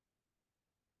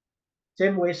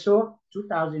 Same way, so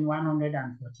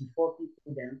 2,144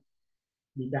 people then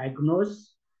be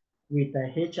diagnosed with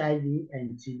HIV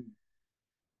and TB,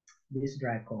 this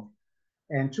dry cough.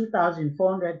 And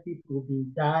 2,400 people will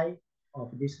die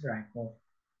of this dry cough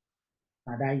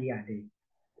that year.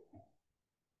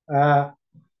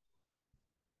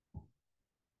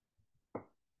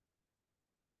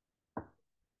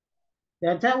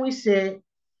 Then time we say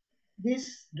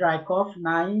this dry cough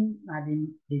 9 are the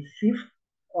 5th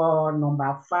or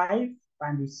number 5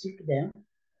 and the sick them.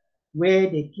 where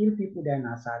they kill people then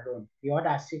as alone. The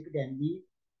other sick then leave.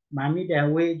 Mommy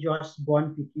then way just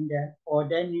born picking them, or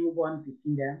then newborn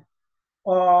picking them,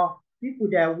 or people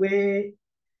that way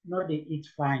not they eat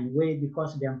fine, way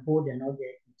because them poor they not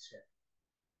get eat.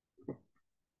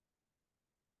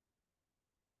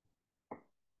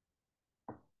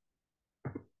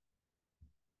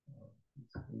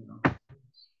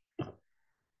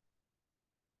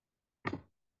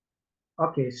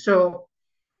 Okay, so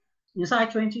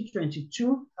inside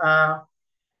 2022,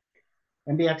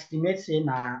 and they estimate say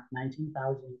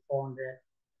 19,400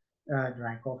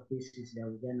 dry cough cases that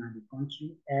were in the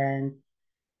country, and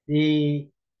the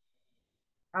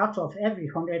out of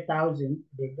every 100,000,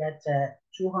 they get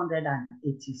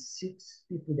 286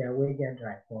 people that will get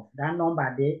dry cough. That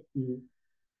number there is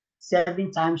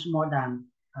 7 times more than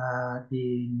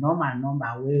the normal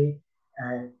number where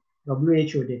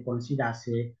WHO they consider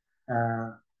say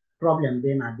problem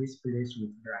then at this place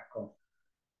with dry cough.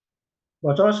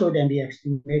 But also then they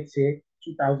estimate say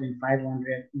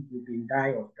 2,500 people will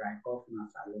die of dry cough in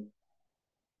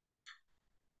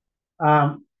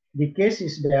alone. The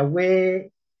cases the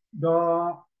way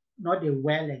though not the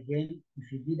well again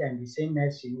if you did them the same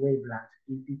medicine way black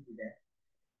people there.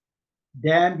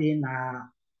 Then being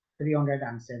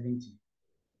 370.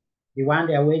 The one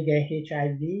that will get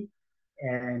HIV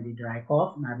and the dry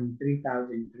cough now been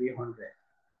 3,300.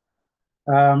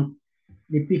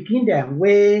 The picking them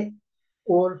way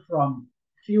old from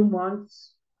few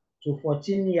months to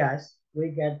 14 years, we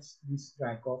get this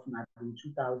dry cough now been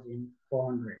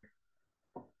 2,400.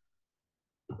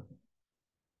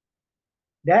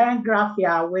 Then graph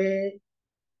here where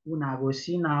una go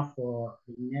see now for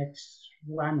the next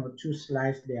 1 or 2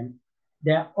 slides them.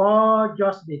 They're all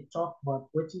just the talk about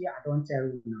what I don't tell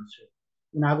you now. So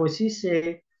una go see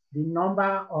say the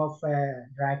number of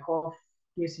dry cough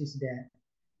cases there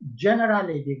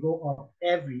generally they go up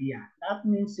every year. That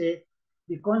means say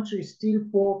the country still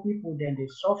poor people then they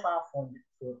suffer for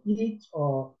it,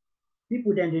 or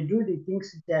people then they do the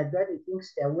things that the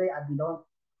things their way I don't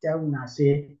tell una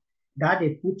say that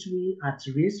they put me at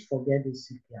risk for getting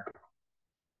sick here.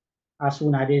 As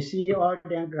soon as they see all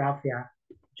them graph here,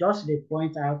 just they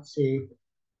point out say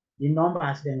the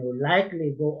numbers then will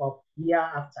likely go up year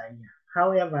after year.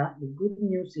 However, the good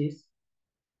news is,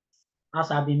 as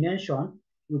I've been mentioned,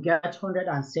 we get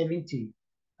 170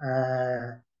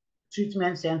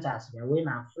 treatment centers that we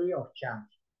are free of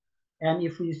charge. And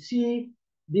if we see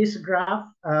this graph,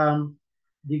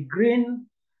 the green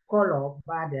color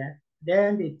bar there,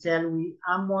 then they tell we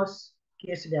how much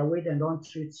cases that we don't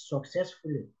treat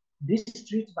successfully,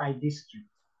 district by district,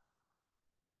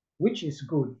 which is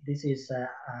good. This is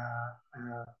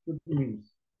good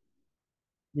news.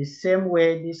 The same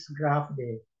way this graph,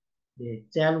 they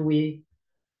tell we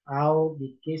how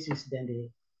the cases then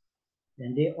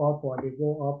they up or they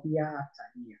go up year after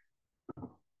year.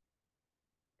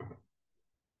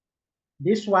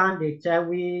 This one, they tell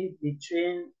we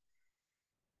between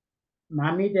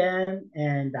mommy then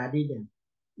and daddy then,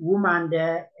 woman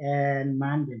there and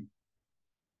man then,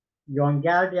 young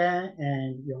girl then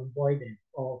and young boy then,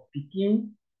 or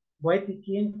picking, boy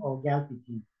picking or girl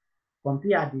picking.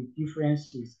 Compare the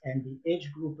differences and the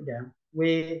age group then,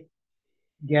 we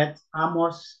get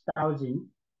almost 1,000 in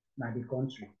the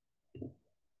country.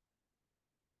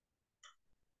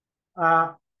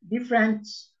 Different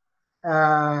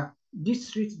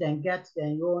districts then get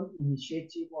their own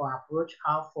initiative or approach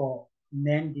how for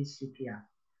men this CPR.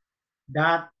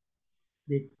 That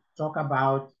they talk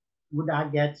about would I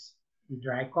get the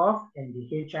dry cough and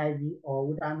the HIV, or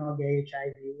would I not get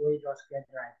HIV, or just get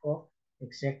dry cough,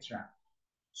 etc.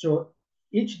 So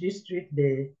each district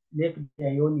they make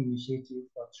their own initiative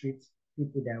for treat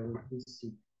people that will be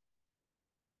sick.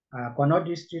 Kono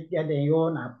district get their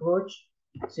own approach,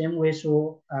 same way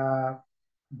so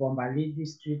Bombali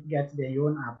district get their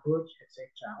own approach,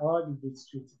 etc. All the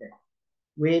districts there,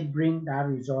 we bring that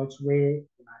results where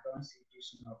I don't see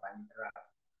this enough and graph.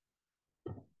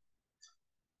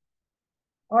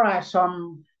 All right,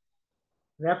 some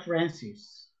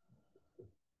references.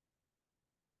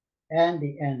 And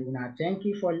the end. Now, thank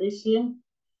you for listening.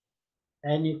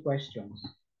 Any questions?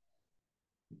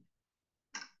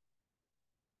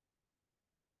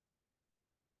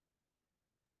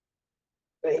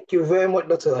 Thank you very much,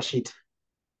 Dr. Rashid.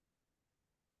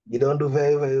 You don't do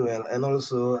very, very well. And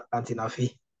also, Auntie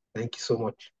Nafi, thank you so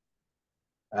much.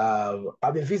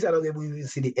 I've been feeling I'm not able to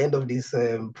see the end of this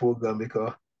program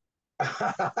because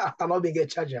I'm not being a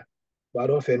charger, but I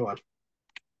don't feel one.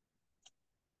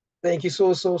 Thank you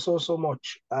so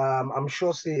much. I'm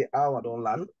sure say how I don't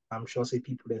learn. I'm sure say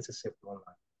people then say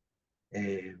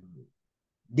online.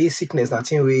 This sickness, I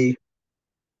think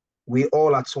we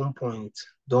all at some point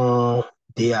don't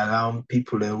they around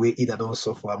people and we either don't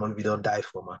suffer and we don't die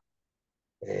from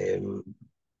it.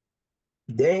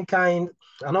 Then kind,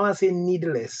 I don't want to say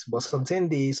needless, but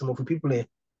sometimes some of the people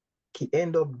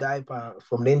end up dying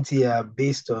from the NTR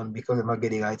based on because they're not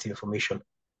getting the right information,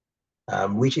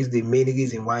 which is the main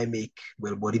reason why I make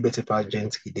well body better pass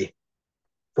gently day.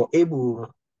 For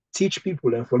able teach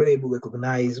people and for them able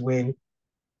recognize when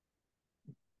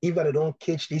either they don't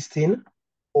catch this thing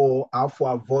or how to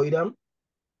avoid them,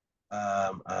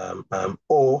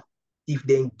 or if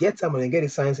they get them and they get the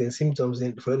signs and symptoms,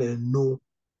 then for them to know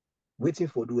waiting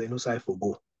for do and no side for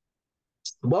go.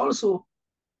 But also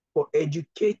for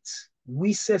educate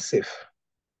we safe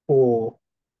for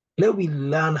let we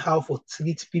learn how to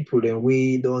treat people and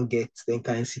we don't get them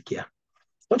kind of sick here.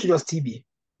 Not just TB,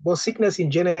 but sickness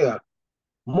in general.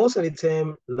 Most of the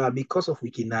time, now because of we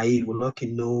can naive, we not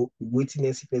can know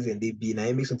waiting sickness and they be. Now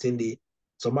it makes something they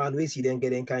some man we see them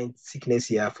getting kind of sickness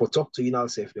here. For talk to you now,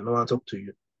 safe, they don't want to talk to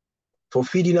you. For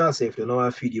feeding now, safe, they don't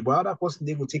want to feed you. But other person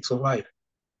they will take survive.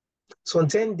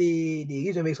 Sometimes the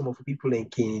reason make some of the people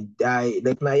can die,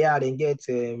 like now, yeah, they get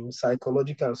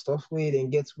psychological stuff where they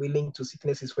get linked to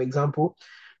sicknesses, for example,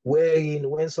 wherein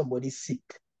when somebody's sick,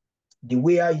 the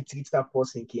way how you treat that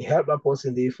person can help that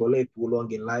person they for like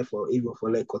prolonging life or even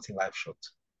for like cutting life short.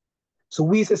 So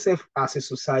we as a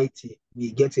society,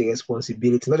 we get a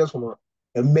responsibility, not just from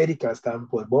a medical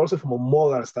standpoint, but also from a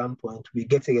moral standpoint, we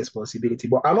get a responsibility.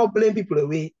 But I'm not blaming people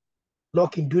away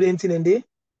not can do anything in there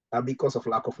because of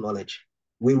lack of knowledge.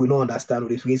 We will not understand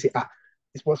if we say,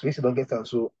 this person don't get them,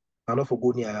 so I'm not for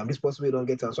go near them. This person don't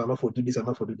get them, so I'm not for do this, I'm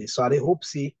not for do this. So I hope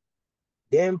see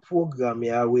them program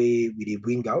here we they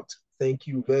bring out. Thank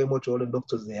you very much, all the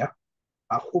doctors there.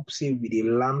 I hope see we they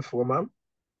learn from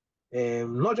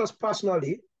them. Not just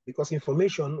personally, because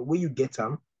information where you get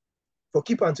them, for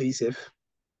keep on to yourself,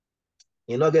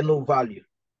 you not get no value.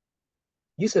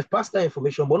 You say pass that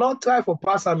information, but not try for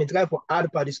pass them and try for add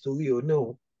part the story or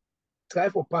no. Try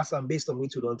for pass them based on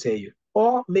what you don't tell you.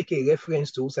 Or make a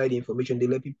reference to outside the information, they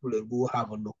let people go have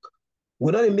a look.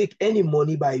 We don't make any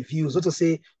money by views. Not to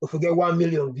say if we get 1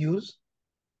 million views,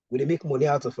 we they make money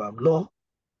out of them. No.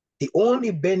 The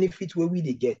only benefit where we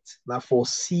they get now for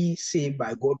saved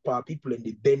by God power people and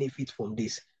they benefit from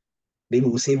this. Maybe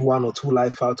we save 1 or 2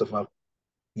 life out of them.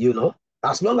 You know,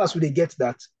 as long as we they get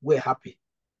that, we're happy.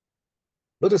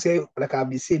 Not to say, like I've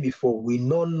been saying before, we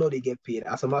know they get paid.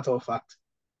 As a matter of fact,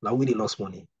 now we they lost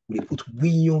money. We put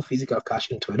own physical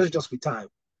cash into it. Not just with time.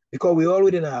 Because we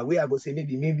already know we are going to say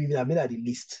maybe I'm at the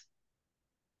list.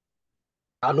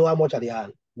 I know how much are they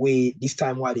earn. This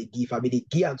time why they give. I mean they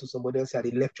give to somebody else,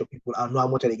 they lecture people, I know how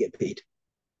much they get paid.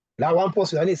 Now one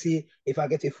person, I need to see if I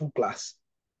get a full class.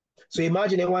 So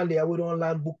imagine one day I would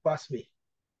online book past me.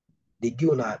 They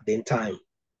give on then time.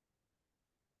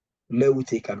 Let we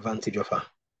take advantage of her.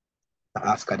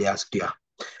 They ask you.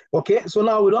 Okay, so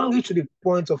now we don't reach to the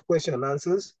point of question and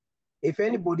answers. If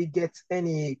anybody gets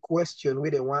any question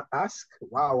where they want to ask,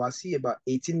 wow, I see about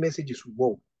 18 messages.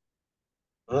 Whoa.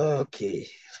 Okay.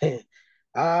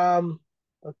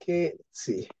 Okay, let's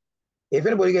see. If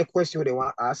anybody get a question where they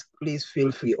want to ask, please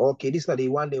feel free. Okay, this is not the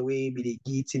one the way be the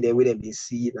get in the way they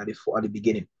see it at the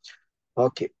beginning.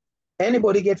 Okay.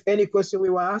 Anybody get any question we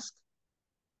want to ask?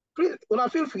 Please, well,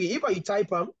 feel free. If you type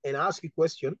them and ask a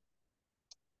question,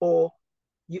 or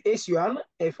you ask you,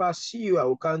 if I see you, I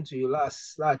will come to you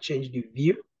last change the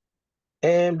view.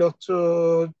 And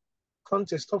Dr.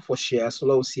 Conteh, stop for share, so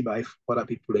let's see by other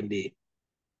people in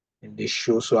the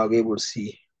show, so I'll be able to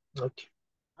see. Okay.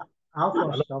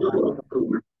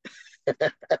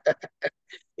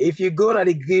 If you go to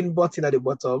the green button at the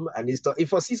bottom and it's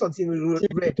if I see something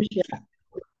red,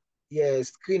 yeah,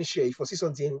 screen share. If I see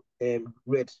something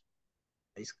red,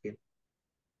 screen.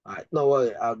 All right, no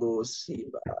worry, I'll go see.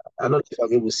 I don't know if I'll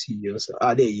be able to see you. So,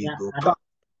 there you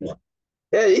go.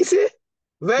 Yeah, you see,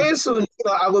 very soon,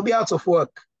 I will be out of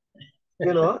work.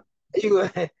 You know, you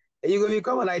go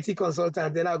become an IT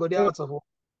consultant, then I go there out of work.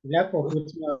 Therefore,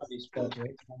 put me on the spot,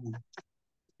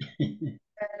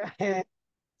 right?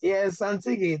 Yes,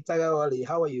 Santigi Tagawali,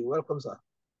 how are you? Welcome, sir.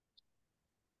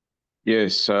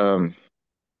 Yes,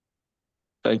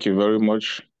 thank you very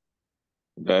much,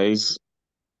 guys.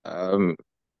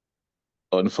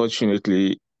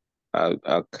 Unfortunately,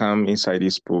 I come inside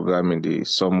this program in the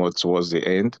somewhat towards the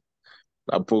end.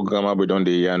 That program I'll be done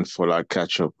the end for I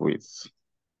catch up with.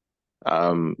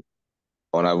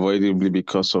 Unavoidably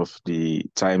because of the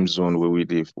time zone where we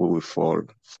live, where we fall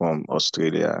from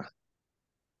Australia.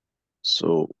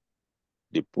 So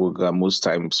the program most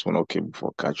times when okay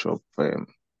before catch up,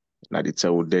 now they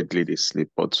tell deadly they sleep.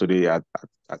 But today I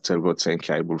tell God thank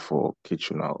you able for catch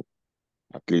you now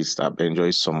at least I've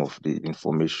enjoyed some of the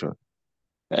information.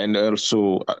 And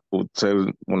also, I would tell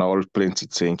when I all plenty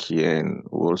thank you, and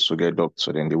we also get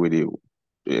doctor and the way they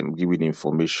give the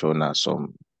information and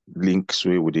some links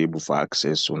where we're able to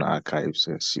access on archives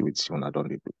and see what you want to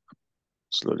do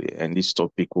slowly. And this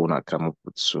topic we want to come up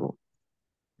with so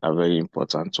a very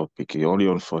important topic. It's only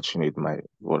unfortunate, my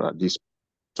brother, this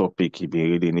topic he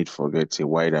be really need for get a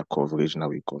wider coverage in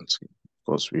our country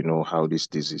because we know how this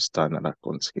disease stand in our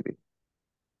country.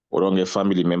 We don't get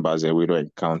family members that we don't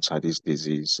encounter this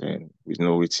disease and we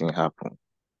know what thing happen.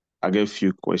 I get a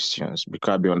few questions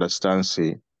because I understand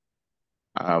say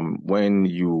when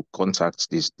you contact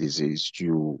this disease,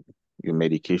 your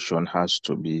medication has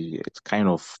to be kind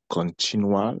of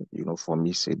continual, for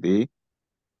me say day,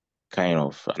 kind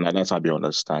of, and that's how I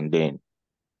understand then.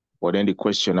 But then the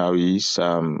question now is,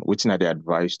 what are the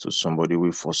advice to somebody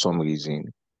who, for some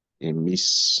reason, they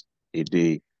miss a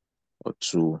day or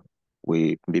two,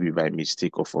 we maybe by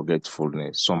mistake or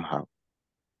forgetfulness somehow.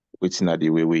 Waiting at the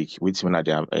waiting at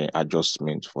the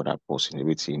adjustment for that person,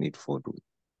 waiting need for do.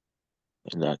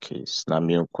 In that case, now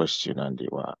me question and they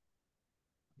were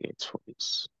get for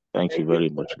this. Thank you very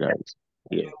much, guys.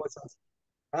 Yeah.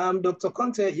 Dr.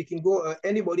 Conteh, you can go.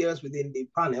 Anybody else within the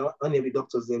panel, any of the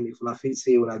doctors, then if I feel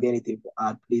say when I get anything to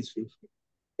add, please feel free.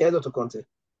 Yeah, Dr. Conteh.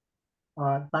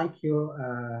 Thank you,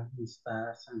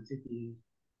 Mr. Santiki,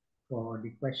 for the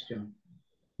question.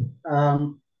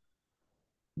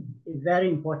 It's very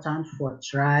important for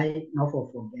try, not for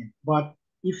forget. But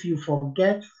if you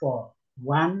forget for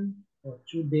 1 or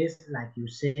 2 days, like you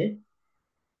said,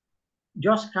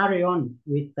 just carry on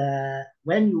with,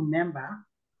 when you remember,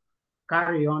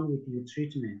 carry on with your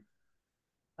treatment.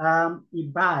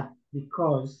 It's bad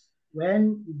because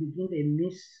when you begin to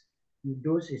miss your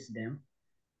doses them,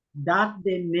 that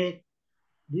they make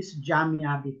this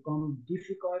jamia become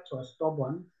difficult or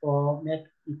stubborn for make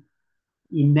it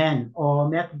immune or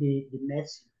make the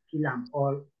medicine kill them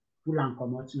all, pull and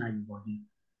come out in your body.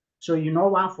 So you know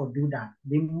what for do that.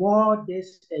 The more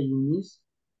days you miss,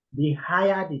 the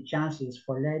higher the chances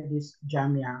for let this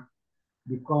jamia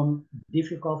become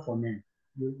difficult for men.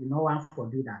 You know what for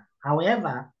do that.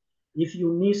 However, if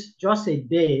you miss just a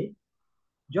day,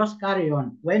 just carry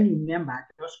on. When you remember,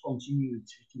 just continue with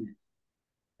treatment.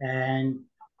 And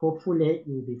hopefully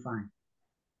you'll be fine.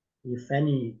 If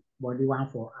anybody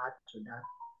want to add to that,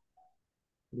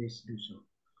 please do so.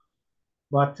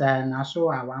 But now so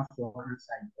I want to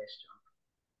answer the question.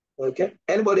 Okay.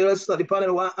 Anybody else on the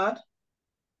panel want to add?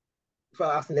 If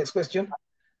I ask the next question.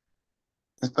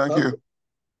 Thank you.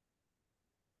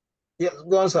 Yeah,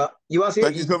 go on, sir. You want to say?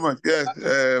 Thank you so much. Yes,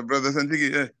 Brother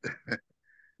Santiki. Yeah.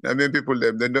 I mean, people,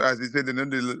 they don't, as he said, they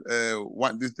don't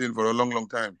want this thing for a long, long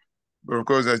time. But of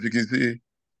course, as you can see,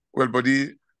 well,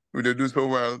 body, we do so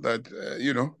well that,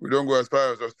 we don't go as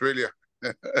far as Australia.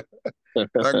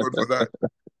 Thank God for that.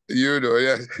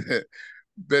 Yes.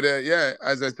 But yeah,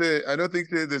 as I say, I don't think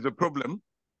there's a problem.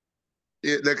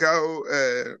 Like how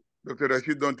Dr.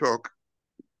 Rashid don't talk.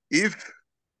 If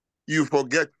you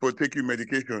forget to take your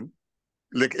medication,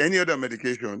 like any other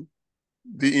medication,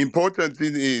 the important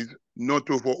thing is not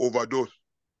to overdose.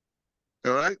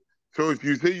 All right? So if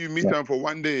you say you miss them for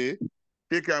 1 day,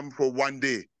 take them for 1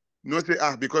 day. Not say,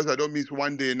 because I don't miss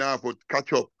 1 day now for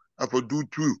catch up, I for do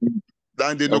 2.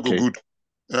 Then they not go good.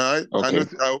 All right? Okay.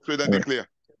 I hope so that they're clear.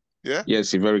 Yeah?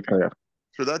 Yes, it's very clear.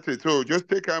 So that's it. So just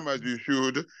take them as you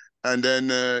should, and then,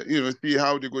 see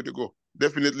how they go.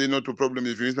 Definitely not a problem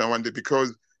if you miss them 1 day,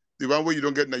 because the one way you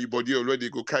don't get in your body already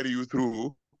go carry you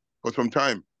through for some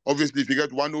time. Obviously, if you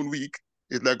get 1 whole week,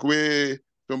 it's like where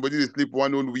somebody sleep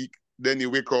 1 whole week, then you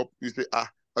wake up, you say, I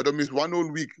don't miss 1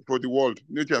 whole week for the world.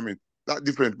 You know what I mean? That's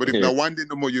different. But if now 1 day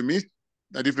no more you miss,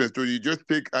 that's different. So you just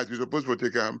take as you're supposed to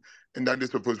take them, and that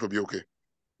is supposed to be okay.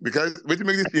 Because what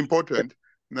makes this important,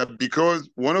 now because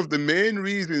one of the main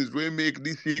reasons we make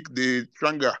this sick the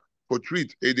stronger for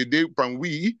treat the day pan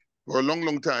we for a long,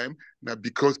 long time, now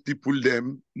because people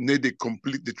them need to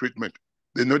complete the treatment.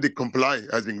 They know they comply,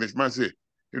 as Englishman say.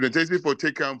 If they take for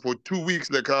take them for 2 weeks,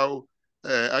 like how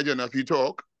Ajahn Afi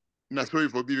talk, now sorry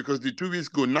for me, because the 2 weeks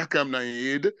go knock them na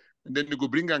head, and then they go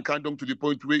bring and count down to the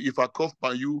point where if I cough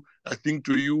by you, I sing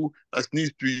to you, I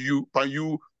sneeze to you, by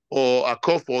you, or a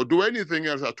cough or do anything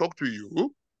else, I talk to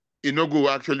you, it not go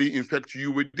actually infect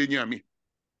you with the yami.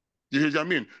 You hear what I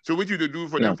mean? So what you do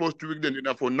for the first 2 weeks, then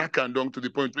you for knock and down to the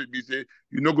point where you say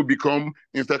you not go become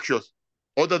infectious.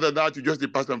 Other than that, you just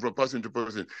pass them from person to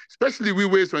person. Especially we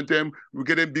wait sometimes we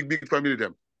get a big family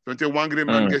them. Sometimes 1 great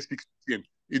man gets 16.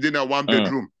 He did a 1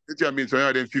 bedroom. You know what I mean?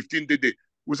 So then 15 day.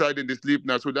 who side they sleep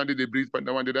now, so then they breathe, and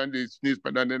then they sneeze,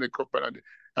 and then they cough,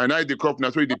 and I they cough now,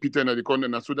 so they pit and they corner,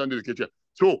 and so then they catch you.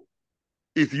 So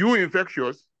if you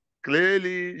infectious,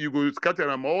 clearly you go scatter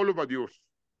them all over the earth.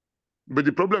 But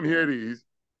the problem here is,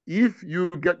 if you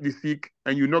get the sick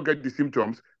and you not get the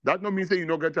symptoms, that not mean say you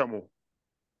not get them all.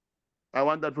 I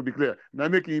want that to be clear. Now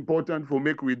make it important for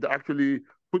make we actually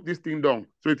put this thing down.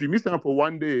 So if you miss them for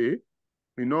one day,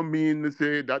 it not mean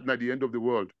say that not the end of the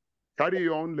world. Carry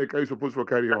on like you're supposed to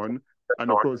carry on.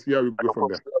 And of course, here we go from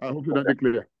there. I hope that is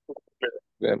clear.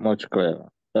 Very much clear.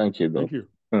 Thank you, though. Thank you.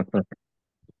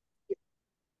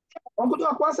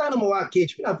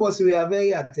 We are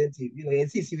very attentive. You know, you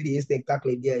see the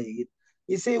spectacular there.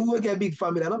 You say we get big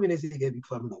family. I don't mean to say get big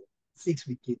family. 6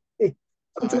 big kids. Hey,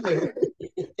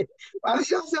 I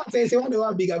just say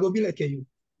one big. I go be like you.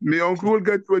 My uncle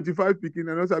get 25 picking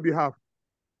and also be half.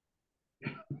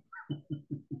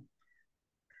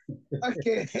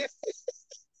 Okay.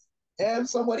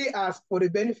 Somebody asked for the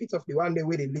benefit of the one day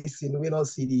where they listen, we don't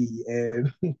see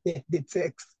the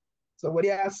text.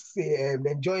 Somebody asks,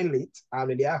 they join late,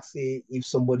 and they ask if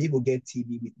somebody will get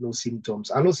TB with no symptoms.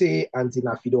 I don't say Auntie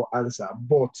Nafi don't answer,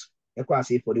 but I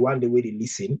say for the one day where they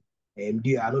listen, I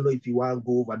don't know if you want to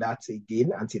go over that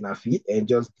again, Auntie Nafi, and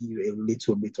just give a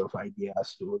little bit of idea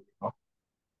as to, you know.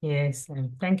 Yes,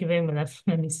 thank you very much,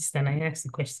 Mrs. Tan. I asked the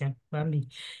question, Bambi.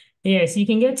 Yes, you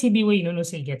can get TB where you don't know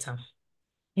say you get them.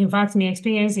 In fact, my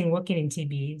experience in working in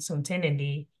TB,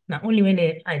 sometimes not only when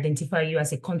they identify you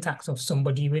as a contact of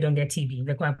somebody, we don't get TB.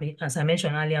 Like as I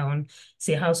mentioned earlier on,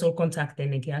 say household contact,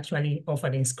 then they can actually offer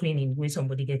them screening where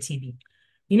somebody get TB.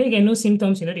 You know, they get no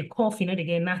symptoms, you know, they cough, you know, they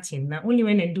get nothing. Not only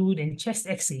when they do the chest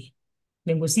X-ray,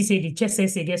 then go see say the chest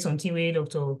X-ray gets something where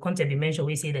Dr. Conteh be mentioned,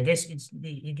 we say that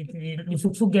the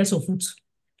foot gets of foot.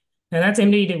 Now that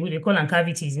time they call them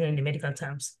cavities, you know, in the medical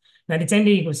terms. Now the time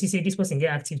you go see say this person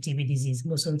get active TB disease,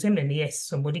 but sometimes then yes,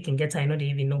 somebody can get her, I know they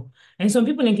even know. And some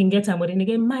people can get her, but then they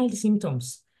get mild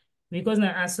symptoms. Because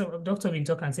now as a doctor been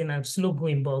talking saying a slow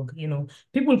going bug, you know,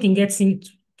 people can get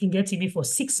TB for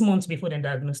 6 months before they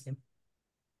diagnose them.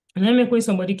 And I make when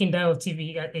somebody can die of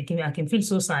TB, I can feel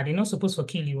so sad. They're not supposed to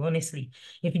kill you, honestly.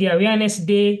 If the awareness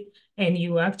day and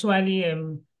you actually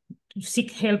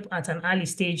seek help at an early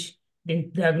stage,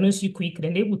 then diagnose you quick,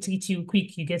 then they will treat you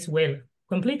quick, you get well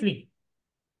completely.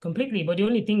 But the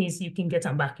only thing is you can get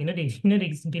them back. They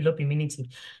build up immunity.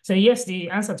 So yes, the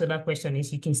answer to that question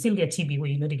is you can still get TB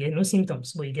where they get no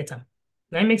symptoms, but you get them.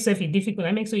 That makes it difficult.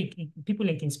 That makes it people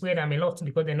can spread them a lot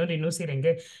because they know say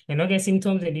they not get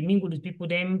symptoms and they mingle with people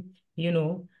them,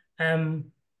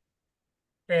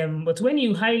 but when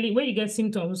you get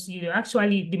symptoms,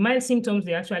 the mild symptoms,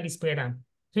 they actually spread them.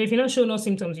 So if you don't show no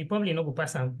symptoms, you probably not go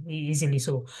pass them easily.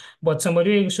 So, but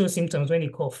somebody will show symptoms when they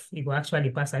cough, you will actually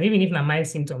pass them, even if not mild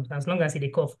symptoms, as long as they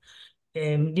cough.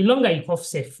 The longer you cough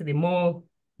safe, the more,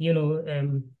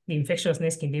 the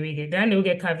infectiousness can they get. Then they'll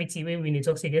get cavity when they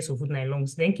talk, say get so food in their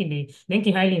lungs. Then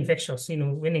can highly infectious,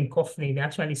 when they cough, they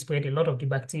actually spread a lot of the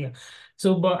bacteria.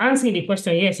 So, but answering the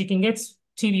question, yes, you can get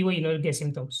TB where you don't get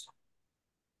symptoms.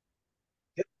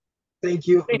 Thank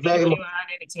you very much. Add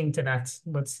anything to that,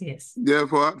 but yes. Yeah,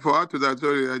 for add to that,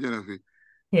 sorry, Ajanafi.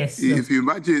 Yes. If you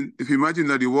imagine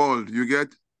that the world, you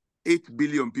get 8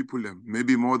 billion people,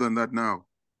 maybe more than that now.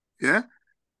 Yeah?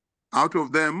 Out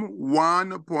of them,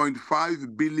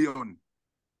 1.5 billion.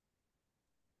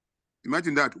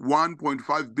 Imagine that,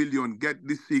 1.5 billion get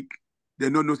this sick, they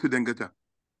don't know so they get her.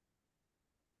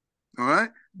 All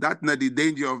right? That's not the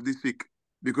danger of this sick.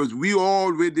 Because we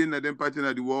all within them part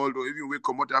of the world, or even we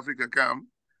come out Africa come,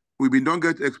 we don't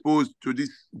get exposed to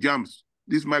these germs,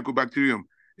 this mycobacterium.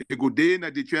 It go day in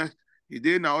the chest, it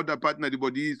day in other part of the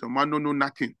body, so man don't know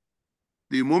nothing.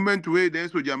 The moment where then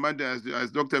so German, as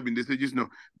Dr. Binde said just now,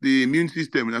 the immune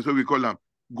system, that's what we call them,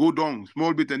 go down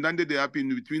small bit, and then they happen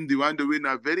between the one the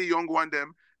winner, very young one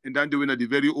them, and then the winner, the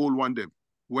very old one them.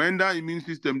 When that immune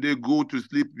system they go to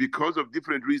sleep because of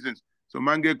different reasons. So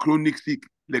man get chronic sick,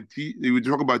 like we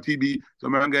talk about TB, so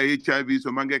man get HIV,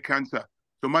 so man get cancer.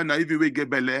 So man now even we get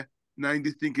belly, now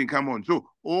this thing can come on. So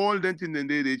all that things and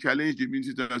they challenge the immune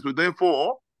system. So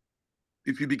therefore,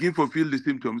 if you begin to feel the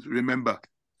symptoms, remember,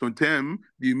 sometimes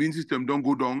the immune system don't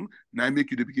go down, now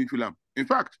make you the begin feel them. In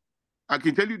fact, I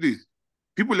can tell you this,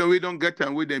 people that we don't get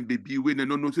them with them baby, when they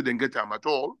don't know so they get them at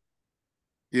all.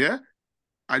 Yeah?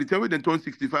 At the time when they turn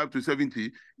 65 to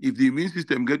 70, if the immune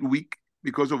system get weak,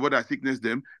 because of what our sickness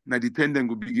them, now the 10 then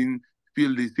will begin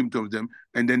feel the symptoms them,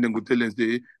 and then they will tell us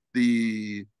the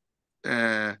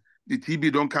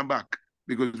TB don't come back.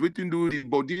 Because what you do, the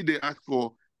body they ask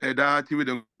for that thing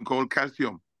they call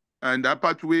calcium. And that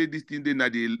part where this thing they na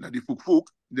the fuk,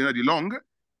 then the lung,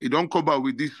 It don't cover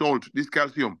with this salt, this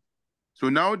calcium. So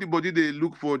now the body, they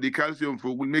look for the calcium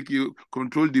for will make you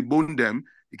control the bone them.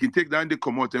 You can take down the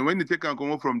commot. And when you take and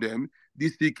come out from them,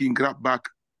 this thing can grab back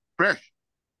fresh.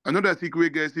 Another sick way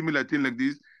get similar thing like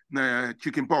this,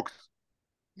 chicken pox.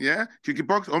 Yeah, chicken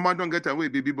pox, man don't get away,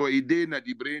 baby boy. It day at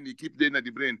the brain, it keep day at the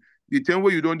brain. The time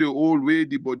where you don't the old way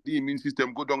the body immune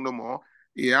system go down no more,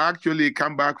 it actually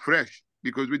come back fresh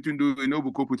because we can do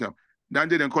we cope with them. Then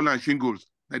they call them shingles.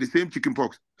 Like the same chicken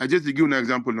pox. I just give you an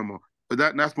example no more. But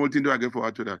that small thing do I get for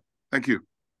to that. Thank you.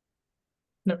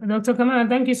 Dr. Kamara,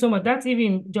 thank you so much. That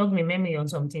even jogged my memory on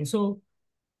something. So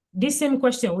this same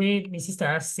question where my sister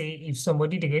asked, say, if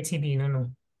somebody they get TB,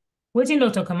 no. Waiting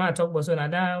Dr. Kamara talk was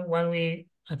another one way.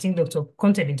 I think Dr.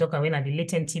 Conteh been talking when the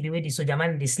latent TB where the soldier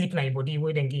man they sleep in your body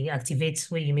where then activate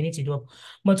where immunity do up.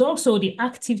 But also the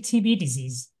active TB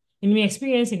disease. In my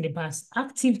experience in the past,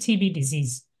 active TB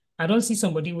disease, I don't see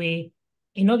somebody where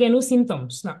you not get no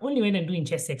symptoms. Now only when they doing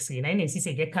chest X-ray, and then see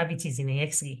say get cavities in the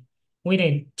X-ray. We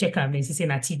then check out and see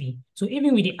na TB. So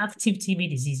even with the active TB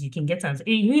disease, you can get answer.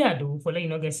 Weird though for let you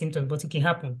not get symptoms, but it can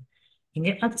happen. You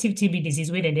get active TB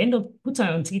disease where then they end up putting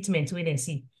on treatment where they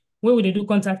see. Where would they do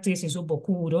contact tracing? So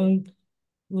boku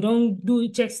we don't do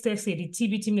chest X-ray. The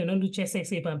TB team they don't do chest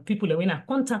X-ray, but people that when a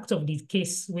contact of the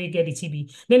case where get the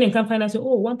TB, then they can find out say,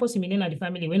 oh, one person in the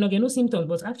family we not get no symptoms,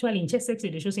 but actually in chest X-ray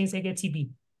they show saying they get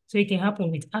TB. So it can happen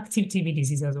with active TB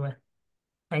disease as well.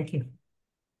 Thank you.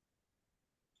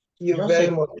 You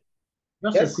very much.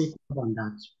 Just Yes. a quick word on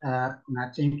that. And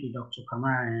I thank you, Dr.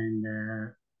 Kamara and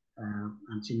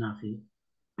Auntie Nafi.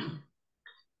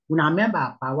 When I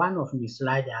remember by one of my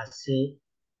slides, I say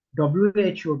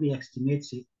WHO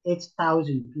estimates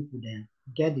 8,000 people then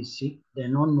get the sick, they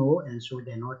don't know, and so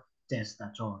they not test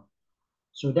at all.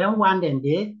 So then one then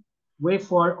they will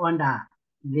fall under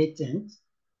latent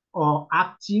or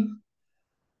active,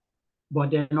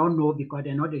 but they don't know because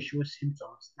they know they show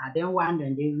symptoms. Now then one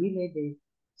then they really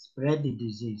spread the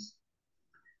disease.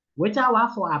 What I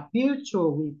want for appeal to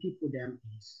with people them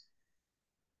is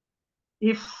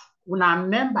if una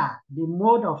remember the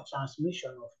mode of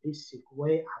transmission of this sick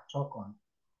way I talk on,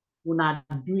 una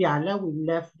do ya let we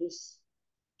left this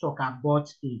talk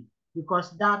about it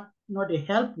because that not the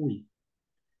help we.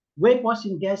 When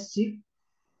person gets sick,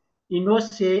 you know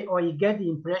say or you get the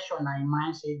impression in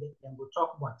mind say that they will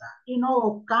talk about that. You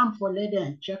know, come for let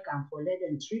them check and for let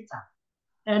them treat them.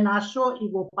 And I saw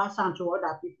it will pass on to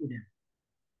other people then.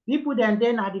 People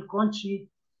then at the country,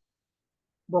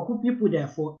 beaucoup people there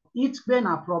for it's been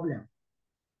a problem.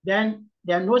 Then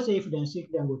they know say if they're sick,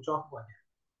 then we'll talk about them.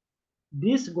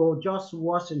 This will just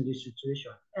worsen the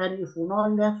situation. And if we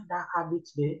not left that habit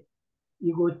there,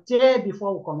 it will take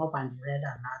before we come up and the red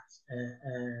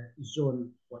alert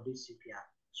zone for this CPR.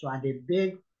 So I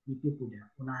beg the people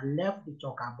there. When I left the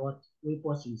talk about we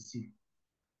person sick.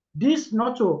 This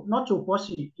not to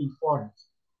person informed.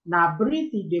 Now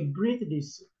breathe the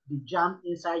germ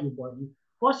inside your body.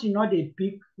 First, you know they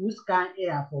pick who's kind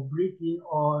air for breathing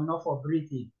or not for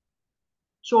breathing.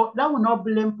 So that will not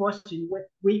blame person.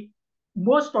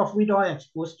 Most of we don't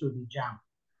exposed to the germ.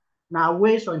 Now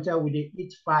wait until we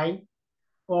eat fine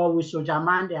or we soldier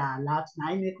man they are alert.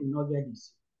 Now make we not get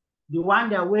this. The one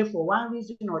that wait for one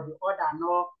reason or the other,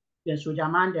 no, the soldier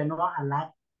man they're not alert.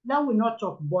 Let we not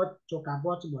talk about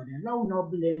them. Let we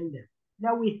not blame them.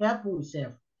 Let we help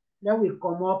ourselves. Let we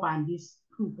come up and this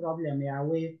problem here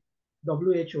where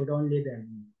WHO don't label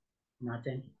me. No,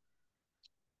 thank you.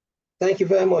 Thank you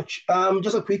very much.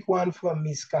 Just a quick one from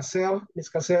Ms. Cassell. Ms.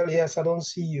 Cassell, yes, I don't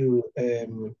see you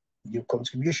your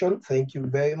contribution. Thank you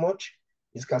very much.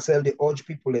 Ms. Cassell, they urge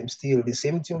people still the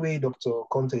same thing way Dr.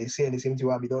 Conteh is saying, the same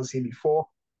thing we don't say before,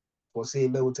 for say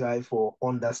let we try for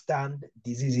understand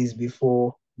diseases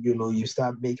before you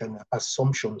start making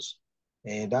assumptions.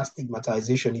 And that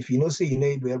stigmatization, if you know say you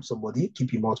need to help somebody,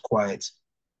 keep your mouth quiet.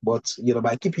 But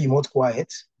by keeping your mouth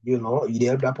quiet, you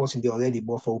help that person they already,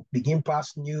 but for begin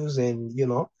past news and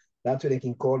that's where they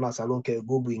can call us alone,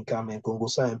 go bring come and Congo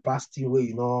and past thing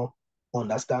where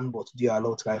understand, but do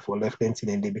allow try for left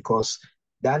and they because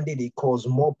then they cause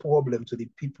more problem to the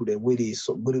people that where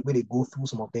they go through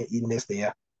some of their illness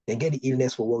there. They get the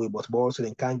illness for worry, but also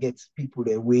they can't get people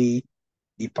the way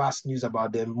the past news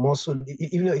about them. More so,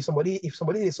 even if somebody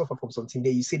they suffer from something,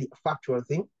 there you say the factual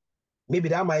thing, maybe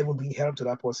that might even bring help to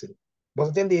that person.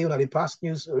 But then they the past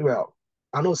news, well,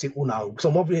 I know say now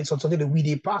some of it something that we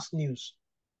the past news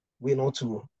we not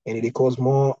to, and they cause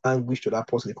more anguish to that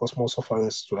person, they cause more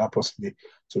sufferance to that person.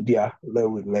 So they are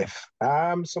left.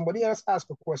 Somebody else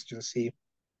asked a question, say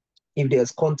if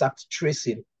there's contact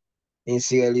tracing in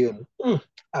Sierra Leone.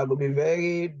 I will be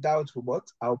very doubtful, but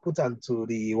I'll put on to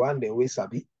the one that we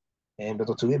sabi. And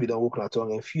Dr. Tuwebi don't work on our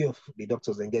tongue, and few of the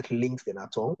doctors then get linked in our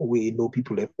tongue. We know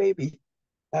people that maybe.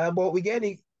 But we get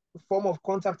any form of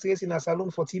contact tracing as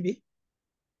alone for TB?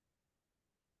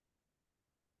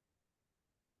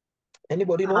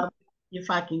 Anybody know? If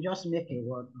I can just make a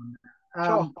word on that.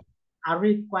 Sure. I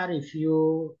read quite a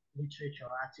few literature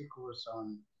articles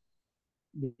on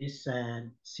this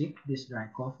sick, this dry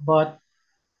cough, but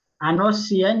I don't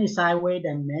see any side way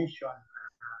they mention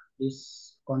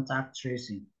this contact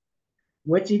tracing.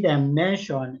 What they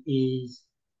mention is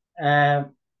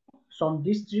some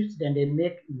districts, then they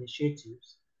make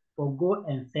initiatives for go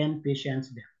and send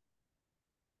patients there.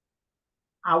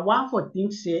 I want for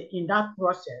things say in that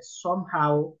process,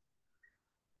 somehow,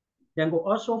 then go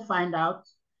also find out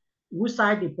which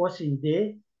side the person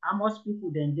there, how much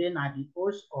people then at the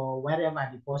post or wherever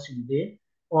the person there,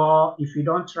 or if you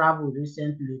don't travel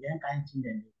recently, then kind of thing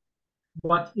then.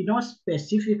 But you don't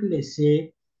specifically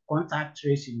say contact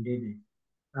tracing there.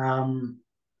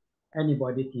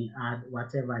 Anybody can add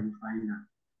whatever you find out.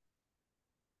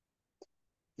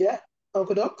 Yeah,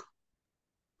 Uncle Doc.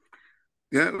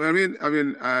 Yeah,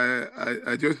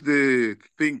 I just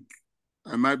think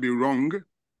I might be wrong.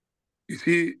 You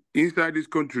see, inside this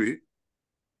country,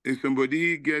 if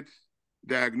somebody gets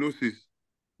diagnosis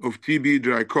of TB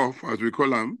dry cough, as we call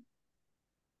them,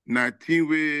 19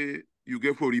 way you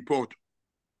get for report.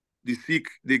 The sick,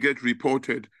 they get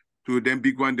reported to them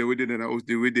big one, the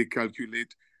way they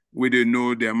calculate, where they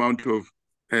know the amount of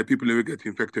people who get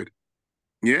infected.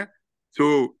 Yeah?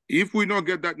 So if we not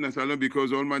get that in a salon,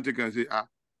 because all man can say,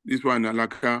 this one,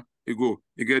 alaka, you go,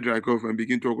 you get dry cough and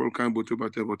begin to talk all kind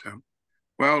of time.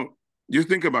 Well, just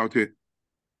think about it.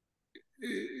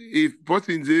 If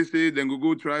persons they say, then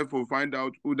go try for find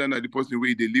out who then are the person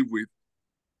where they live with.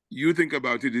 You think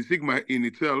about it, the stigma in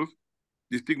itself,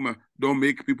 the stigma don't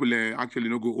make people actually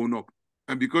not go own up.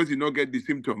 And because you not get the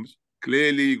symptoms,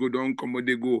 clearly you go down, come where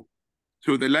they go.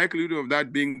 So the likelihood of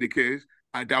that being the case,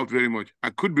 I doubt very much. I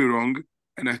could be wrong,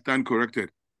 and I stand corrected.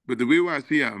 But the way I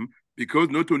see them, because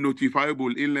not to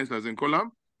notifiable illness as in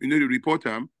column, you know, the report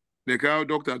them, like how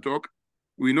doctor talk,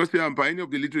 we not say I'm by any of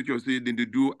the literature say then they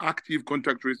do active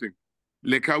contact tracing,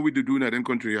 like how we do in our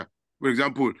country here. For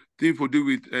example, thing for do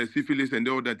with syphilis and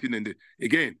all that thing and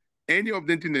again, any of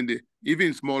them thing and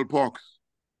even smallpox,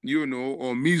 you know,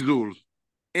 or measles,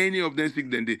 any of them sick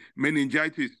then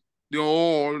meningitis, they're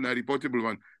all a reportable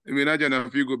one. I mean, I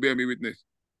if you go bear me witness.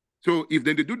 So if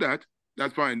then they do that,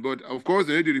 that's fine. But of course,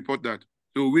 they need to report that.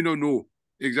 So we don't know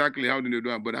exactly how they do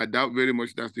it, but I doubt very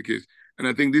much that's the case. And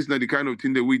I think this is not the kind of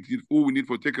thing that we need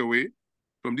for takeaway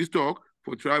from this talk,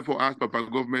 for try for us, Papa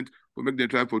government, for make them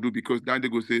try for do, because then they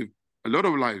go save a lot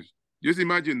of lives. Just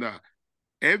imagine that.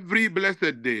 Every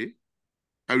blessed day,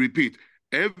 I repeat,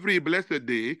 every blessed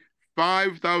day,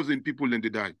 5,000 people then they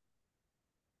die.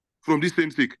 From this same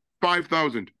sick,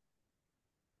 5,000.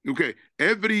 Okay,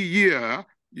 every year,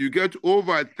 you get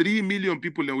over 3 million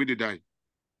people then when they die.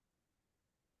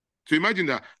 So imagine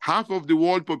that half of the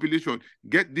world population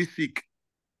get this sick.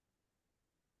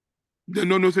 They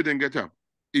no say then get up.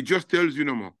 It just tells you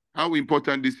no more how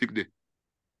important this sick is.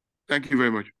 Thank you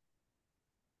very much.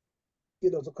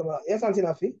 Dr. Kamal. Yes, Auntie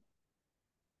Nafi?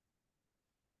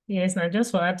 Yes, now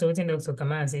just for add to what Dr.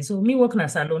 Kamal say. So me working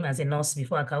as alone as a nurse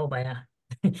before I came over.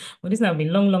 But this now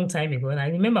been long time ago. And I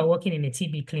remember working in a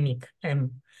TB clinic. That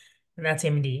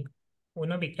MD will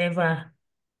not be ever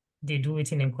they do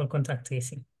it in contact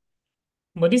tracing.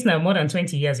 But this now more than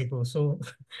 20 years ago. So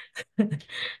I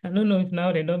don't know if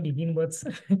now they don't begin, but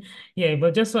yeah,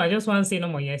 but just so I just want to say no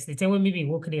more. Yes, they tell me maybe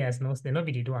work there as nurse, they not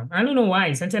be the one. I don't know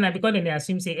why. Sometimes because then they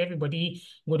assume say everybody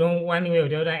go down one way or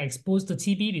the other exposed to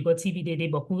TB because TB they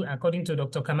boku according to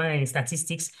Dr. Kamara in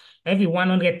statistics, every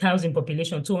 100,000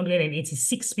 population,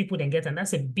 286 people then get, and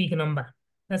that's a big number.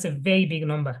 That's a very big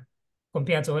number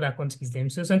compared to other countries them.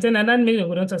 So sometimes that makes me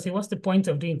go down to say, what's the point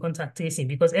of doing contact tracing?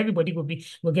 Because everybody will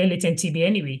get latent TB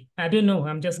anyway. I don't know.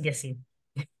 I'm just guessing.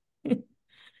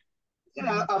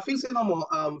 Yeah, I feel no more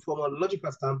from a logical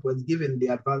standpoint, given the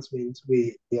advancements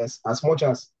we yes, as much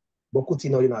as Bokuti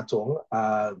not in our tongue,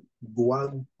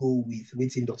 go with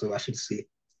waiting Dr. Rashid say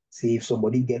if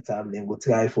somebody get then go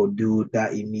try for do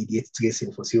that immediate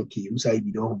tracing for say, okay, you say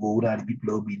you don't go that the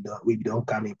people we don't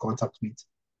come in contact with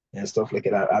and stuff like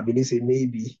that. I believe say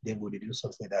maybe they would do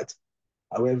something like that.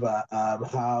 However,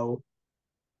 how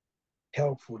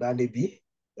helpful that may be,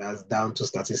 that's down to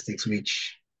statistics,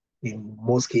 which in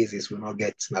most cases will not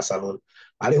get Nasalon.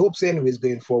 And I hope so anyways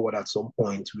going forward at some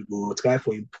point we will try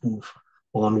for improve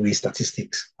on with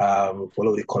statistics,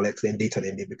 follow the collect and data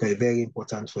then they become very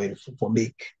important for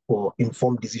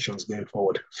informed decisions going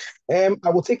forward. I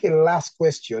will take a last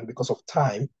question because of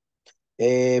time.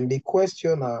 The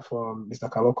question from Mr.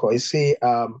 Kaloko is say,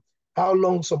 how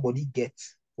long somebody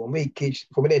gets for me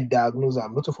diagnose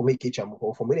them, not for me catch them,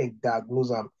 or for me diagnose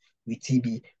them with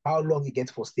TB, how long it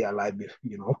gets for stay alive,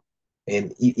 you know?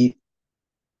 And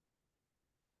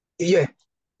yeah,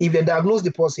 if they diagnose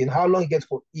the person, how long it gets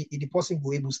for the person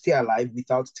will able to stay alive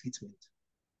without treatment?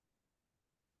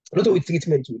 Not with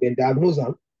treatment, then diagnose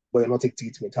them, but not take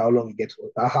treatment. How long it gets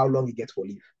for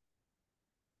live?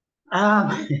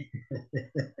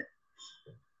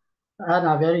 That's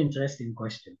a very interesting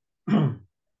question.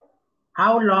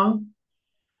 How long?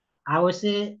 I would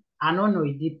say, I don't know,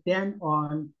 it depends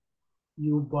on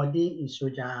your body is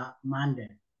soldier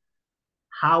minded,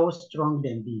 how strong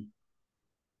they be,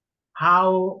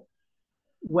 how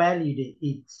well you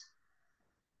eat,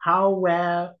 how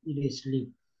well you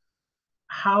sleep,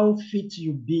 how fit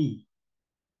you be.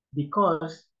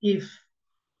 Because if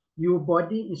your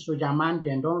body is soldier man,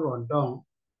 then don't run down,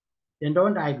 then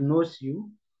don't diagnose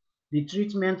you, the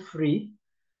treatment free,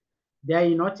 then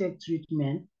you not take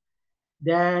treatment,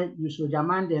 then you soldier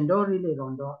man, then don't really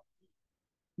run down.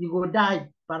 You go die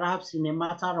perhaps in a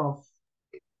matter of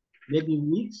maybe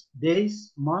weeks,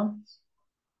 days, months.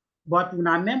 But when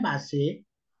I remember say,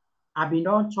 I been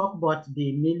don't talk about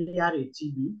the miliary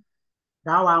TB.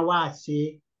 That one where I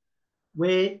say,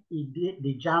 where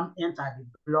the germ enter the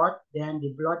blood, then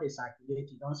the blood is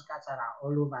circulated, don't scatter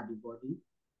all over the body.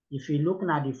 If you look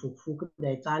at the fukfuk,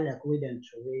 the Italian with them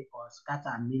away or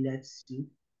scatter millet seed.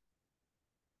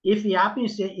 If it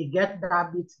happens say it get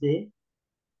that bit there,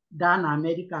 then a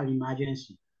medical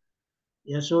emergency.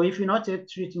 Yeah, so if you not take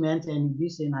treatment and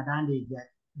this and that they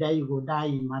get, then you go die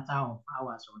in a matter of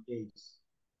hours or days.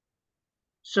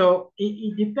 So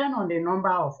it depends on the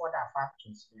number of other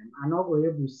factors. I'm not going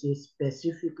to say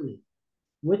specifically.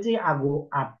 What I go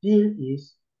appeal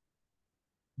is,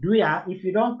 if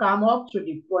you don't come up to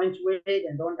the point where they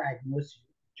don't diagnose you,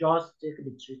 just take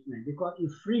the treatment because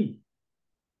it's free.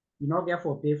 You not get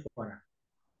for pay for that.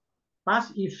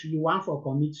 First, if you want for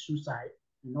commit suicide,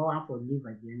 you don't want for live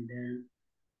again, then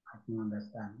I can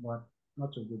understand, but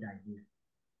not a good idea.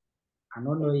 I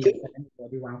don't know if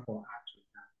anybody want for add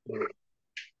to that.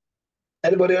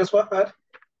 Anybody else want to add?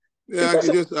 Yeah, I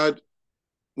can just add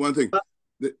one thing.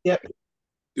 Yeah.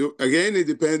 Again, it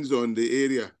depends on the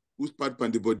area, whose part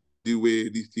of the body where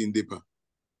this thing deeper.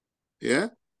 Yeah,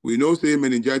 we know say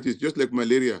meningitis, just like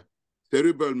malaria,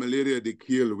 cerebral malaria, they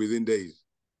kill within days.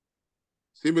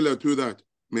 Similar to that,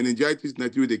 meningitis,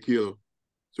 not you, they kill.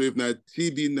 So if not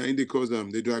TB, na they cause them,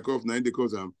 they drag off, na they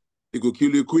cause them, it will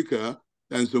kill you quicker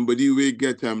than somebody will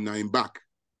get them now in back.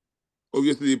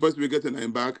 Obviously, the person will get them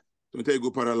in back, don't tell you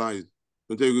go paralyzed.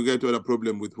 Don't tell you go get other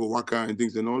problem with waka and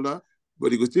things and all that,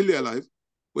 but he could still be alive,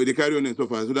 but they carry on and so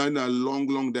far. So that's a long,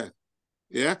 long death.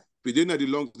 Yeah? If you didn't have the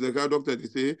lungs, like our doctor, they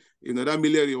say, if not that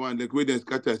miliary one, like where they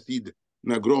scatter seed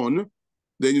na grown,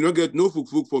 then you don't get no fuk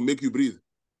for make you breathe.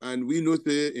 And we know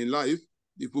say in life,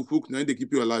 the fuk now they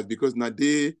keep you alive because now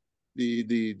the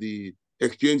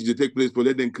exchange they take place for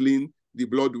let them clean the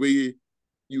blood way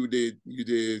you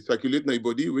circulate in your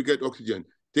body, we get oxygen.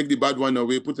 Take the bad one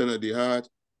away, put it in the heart,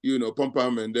 pump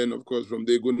them, and then of course from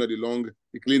there go to the lung,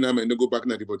 you clean them, and then go back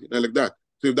into the body. Now like that.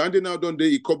 So if that now done,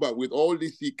 they cover with all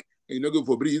this sick and you not go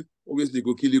for breathe, obviously it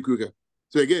will kill you quicker.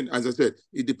 So again, as I said,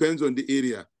 it depends on the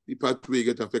area, the pathway you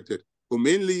get affected. But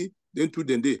mainly, then to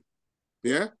the day,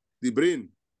 yeah, the brain,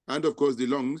 and of course the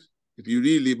lungs. If you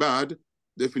really bad,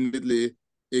 definitely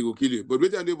it will kill you. But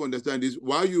what I don't understand is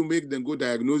why you make them go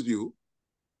diagnose you.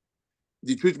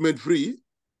 The treatment free,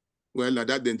 well, like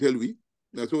that then tell we.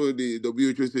 That's what the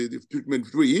WHO says, the treatment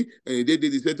free, and they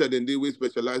did the center, then they will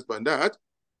specialize on that.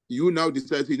 You now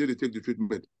decide you need to take the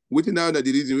treatment. Waiting now that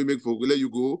the reason we make for let you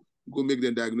go make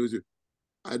them diagnose you.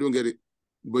 I don't get it.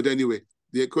 But anyway,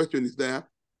 the question is there,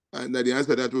 and the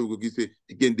answer that we will say,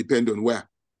 again, depend on where.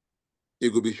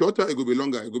 It could be shorter, it could be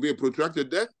longer, it could be a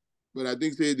protracted death, but I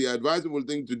think say the advisable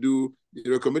thing to do, the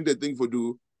recommended thing for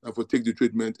do, and for take the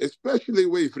treatment, especially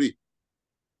way free.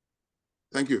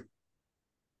 Thank you.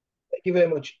 Thank you very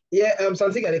much. Yeah,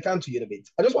 something I can to you in a bit.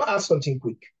 I just want to ask something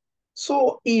quick.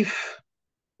 So if,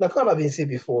 like I've been saying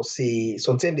before, say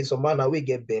sometimes some man we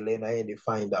get belly and they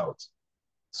find out.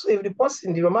 So if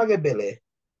the mama get belly,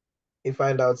 they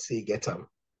find out say get them.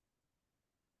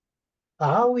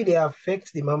 How will they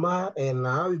affect the mama and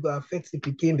how will it affect the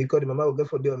pikin because the mama will go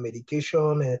for their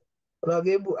medication and I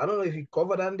don't know if you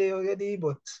covered that day already,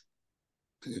 but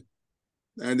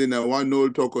and then I want no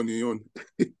talk on your own.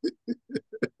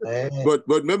 But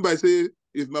remember, I say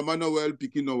if mama not well,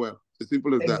 pikin not well. It's as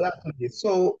simple as exactly. that.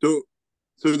 So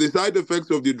the side effects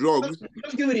of the drugs.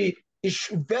 Just give me the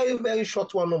very, very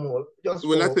short one no more. Just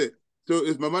well, for... I say So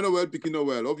is mama not well, picking not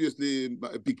well? Obviously,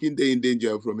 picking they in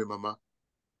danger from a mama.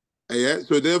 Yeah.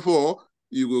 So therefore,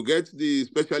 you go get the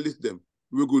specialist them.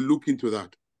 We go look into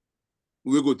that.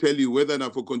 We go tell you whether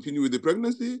not for continue with the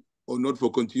pregnancy or not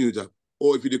for continue that.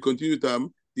 Or if you continue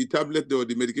them, the tablet or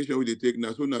the medication will they take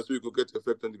now, so you go get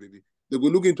effect on the baby. They go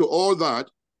look into all that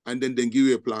and then give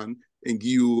you a plan and give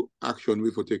you action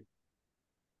we for take.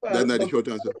 Well, that's not the short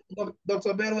answer.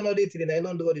 Dr. Ben, when I did it, I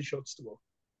don't do the short story.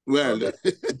 Well,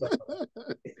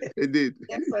 indeed.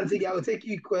 Yes, Antigua, I will take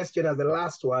your question as the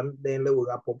last one, then we'll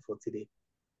wrap up for today.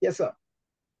 Yes, sir.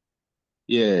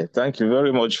 Yeah, thank you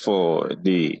very much for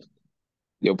the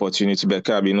opportunity.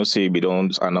 Becca, you know, say we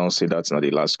don't announce it. That's not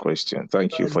the last question.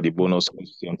 Thank you for the bonus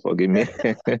question. Forgive me.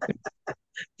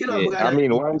 Yeah, I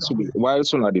mean,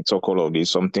 whilst when I talk all of this,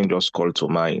 something just called to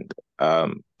mind.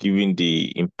 Given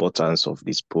the importance of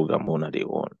this program on the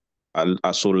one, I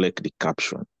also like the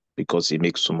caption because it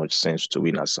makes so much sense to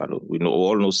win a salon. We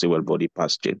all know say well body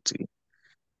pass gently.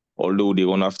 Although they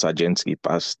run after gently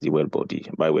pass the well body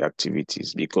by way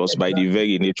activities, because by the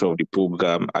very nature of the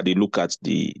program, I did look at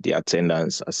the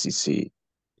attendance as you say,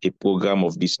 a program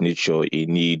of this nature, it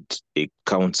need a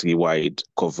country-wide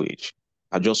coverage.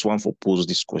 I just want to pose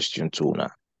this question to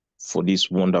Una for this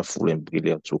wonderful and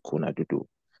brilliant work Una do.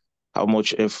 How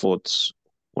much effort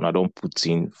Una don't put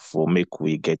in for make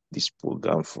we get this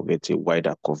program, for get a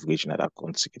wider coverage in other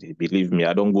countries? Believe me,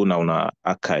 I don't go now in our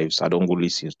archives, I don't go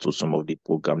listen to some of the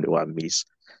program they were miss.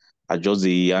 I just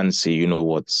and say, you know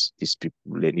what, these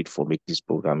people they need for make this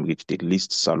program reach the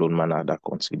least salon man in other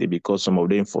country. Because some of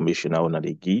the information now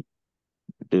they give,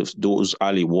 those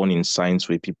early warning signs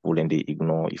where people and they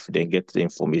ignore. If they get the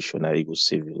information, it will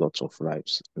save a lot of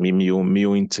lives. Me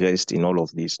interest in all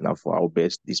of this now for how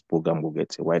best this program will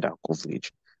get a wider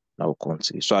coverage in our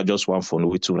country. So I just want for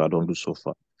no I don't do so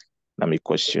far. Now my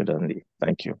question only.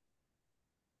 Thank you.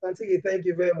 Thank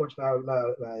you very much. Now,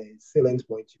 excellent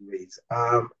point you raise.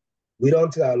 We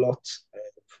don't try a lot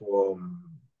from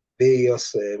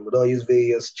various. We don't use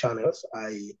various channels,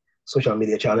 social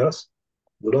media channels.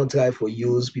 We don't try for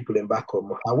use people in back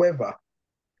home. However,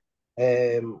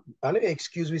 I don't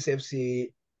excuse myself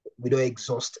say we don't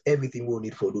exhaust everything we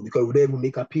need for do because we don't even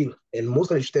make appeal. And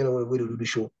most of the channel when we do the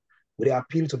show, we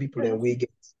appeal to people and we get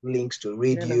links to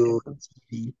radio,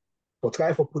 TV, but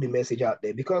try for put the message out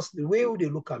there because the way they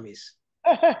look at me is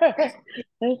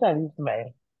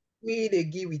we they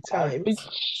give it time.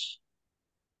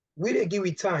 We they give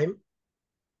it time,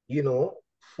 you know,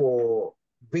 for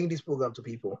bring this program to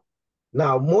people.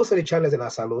 Now, most of the channels in our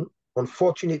salon,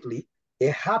 unfortunately,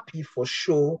 they're happy for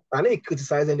show, and they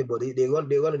criticize anybody. They run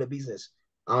in the business.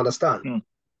 I understand.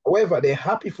 However, they're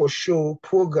happy for show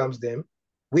programs them.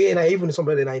 We and even some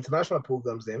of the international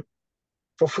programs them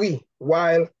for free.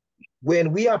 While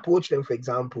when we approach them, for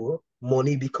example,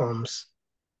 money becomes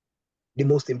the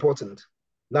most important.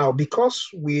 Now, because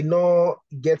we not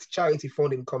get charity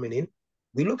funding coming in,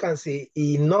 we look and say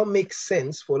it not makes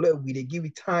sense for we they give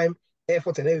it time,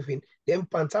 effort, and everything. Then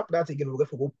pan tap that again, we're going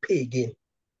to go pay again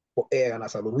for air and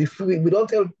salon. We don't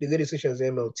tell the radio stations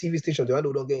or TV stations the one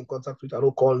we don't get in contact with, I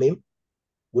don't call name.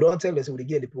 We don't tell them so we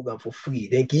get the program for free.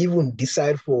 They can even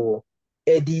decide for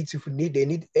edit if they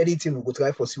need editing, we go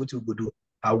try for see what we go do.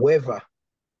 However,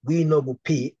 we not go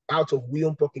pay out of we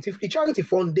own pocket. If the charity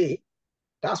fund day,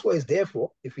 that's what it's there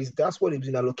for. That's what it's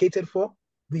been allocated for,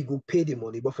 we go pay the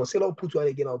money. But for sale or put one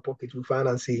again in our pocket, we find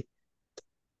and say,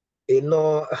 we're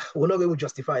not going to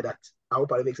justify that. I hope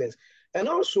that makes sense. And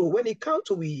also, when it comes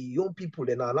to we young people,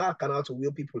 then I can out to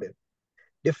young people, then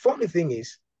the funny thing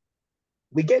is,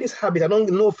 we get this habit. I don't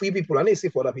know free people. I need to say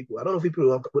for other people. I don't know if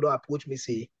people will approach me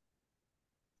say,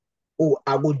 "Oh,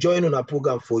 I will join on a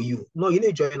program for you." No, you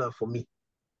need to join on for me.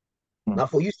 Now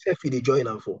for you, self, you join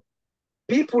on for.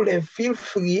 People then feel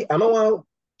free. I don't want to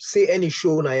say any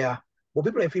show now, but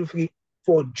people then feel free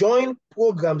for join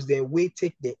programs. Then we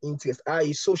take their interest,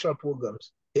 i.e., social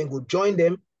programs. Then go join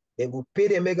them. Then go pay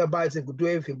their megabytes and go do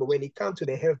everything. But when it comes to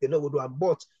the health, they know what do.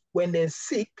 But when they're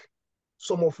sick,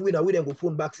 some of we now we then go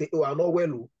phone back say, "Oh, I'm not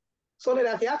well." So then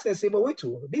I can ask and say, "But wait,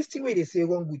 this thing where they say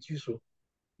wrong with you, so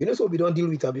you know, so we don't deal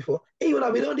with her before. Hey, you know,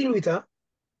 we don't deal with her.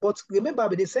 But remember,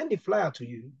 they send the flyer to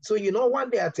you. So you know, one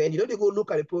day at 10, you know, they go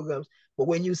look at the programs. But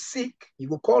when you sick, you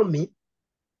go call me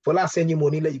for last send you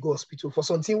money, let you go hospital for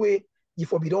something where you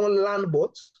for we don't land,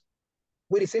 but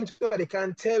where the same thing they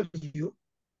can't tell you.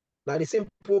 Now the same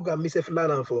program, Mr.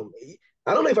 Fulana from.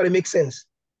 I don't know if it makes sense.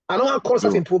 I don't want to call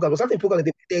certain programs, but certain programs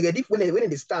they ready when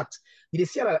they start. You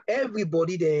see that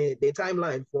everybody the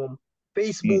timeline from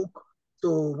Facebook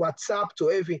to WhatsApp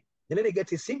to everything, and then they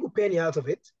get a single penny out of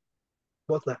it.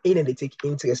 But now in and they take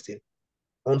interest in.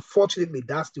 Unfortunately,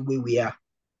 that's the way we are.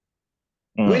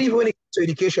 Even when it comes to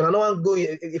education, I know I'm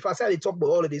going. If I say I talk about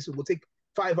all of this, it will take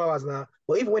 5 hours now.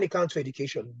 But even when it comes to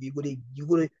education, you go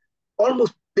to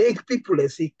almost beg people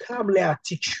and say, "Come, let I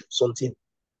teach you something."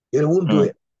 You won't do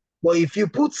it. But if you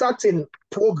put certain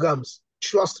programs,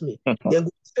 trust me, they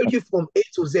will tell you from A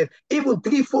to Z, even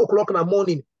 3, 4 o'clock in the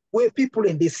morning, where people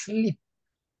and they sleep,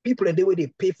 people and the way they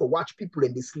pay for watch people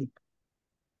and they sleep.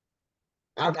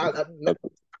 I'm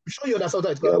sure you understand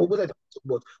what I'm talking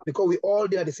about, because we all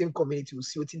there at the same community, we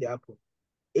see what in the happen.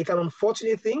 It's an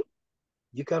unfortunate thing.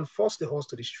 You can force the horse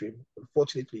to the stream.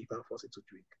 Unfortunately, you can force it to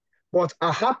drink. But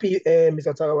I'm happy,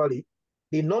 Mr. Tarawali,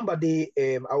 the number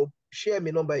I'll share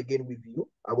my number again with you.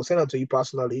 I will send it to you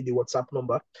personally, the WhatsApp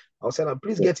number. I'll send it.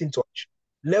 Please get in touch.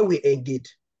 Let we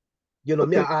engage. You know,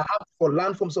 me, I'm happy for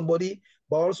learn from somebody,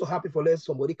 but also happy for let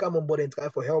somebody come on board and try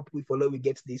for help with for let we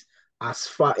get this as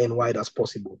far and wide as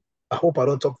possible. I hope I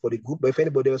don't talk for the group, but if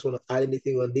anybody else want to add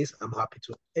anything on this, I'm happy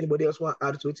to. Anybody else want to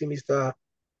add to it, Mr.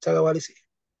 Tarawali?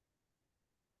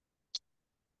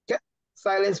 Okay.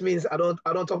 Silence means I don't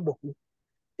talk boku.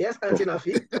 Yes, Auntie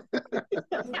Nafi.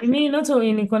 I mean, not only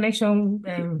in connection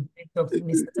with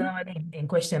Mr. Tarawali in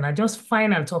question, I just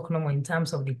final talk now in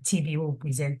terms of the TB we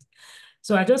present.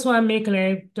 So I just want to make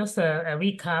just a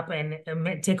recap and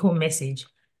a take-home message.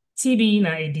 TB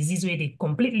na a disease where they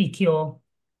completely cure.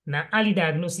 Na early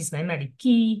diagnosis na the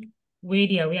key. Where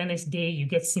the awareness day, you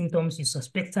get symptoms, you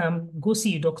suspect them, go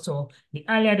see your doctor. The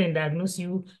earlier they diagnose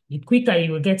you, the quicker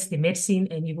you will get the medicine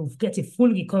and you will get a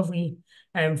full recovery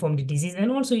from the disease.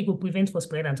 And also you could prevent for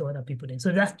spread to other people then.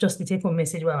 So that's just the take-home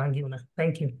message I want to give now.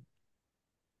 Thank you.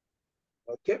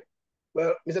 Okay.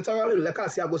 Well, Mr. Tarawali, like I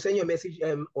said, I will send you a message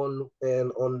on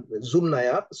Zoom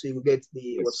now, so you will get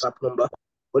the WhatsApp number.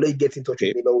 Or you get in touch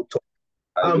with me, we'll talk.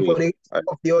 For the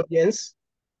of the audience,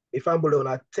 if I'm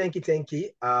below, thank you.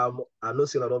 I know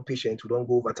still not patient. We don't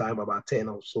go over time about 10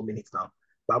 or so minutes now.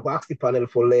 But I'll ask the panel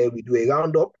for we do a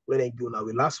roundup. When I go now,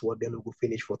 we last word, then we'll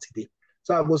finish for today.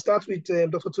 So I will start with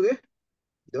Dr. Ture.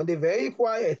 Don't be very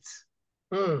quiet.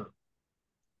 Bank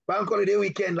holiday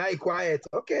weekend, like quiet.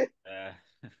 Okay.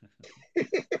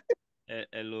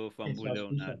 Hello,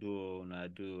 Fambule Onadu,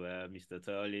 Mr.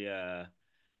 Tarawali.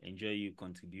 Enjoy your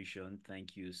contribution.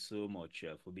 Thank you so much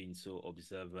for being so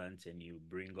observant, and you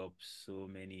bring up so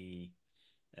many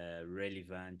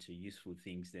relevant, useful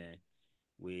things there.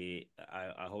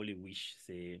 I wholly wish,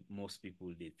 say, most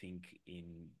people they think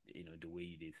in the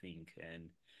way they think, and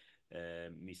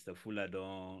Mr. Fuller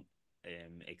don't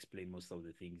explain most of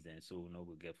the things then, so we're not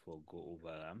gonna go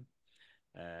over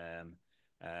them.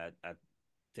 I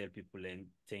tell people and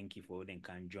thank you for them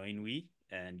can join we,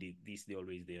 and this they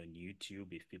always there on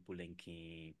YouTube. If people then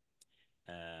can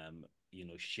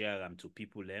share them to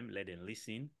people let them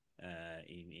listen.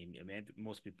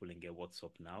 Most people can get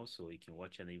WhatsApp now, so you can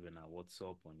watch and even on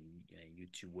WhatsApp on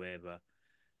YouTube, wherever.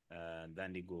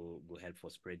 Then they go help for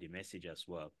spread the message as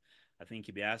well. I think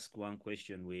if you ask one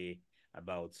question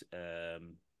about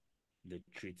the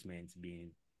treatment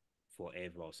being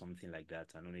forever or something like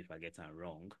that, I don't know if I get that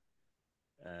wrong.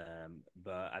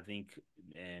 But I think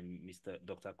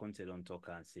Dr. Conteh don't talk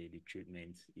and say the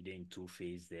treatment it in 2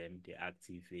 phases, the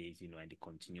active phase, and the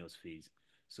continuous phase.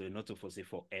 So not to say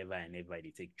forever and ever they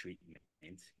take treatment,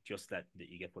 just that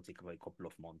you get to take about a couple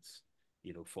of months.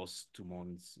 First 2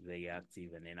 months very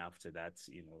active, and then after that,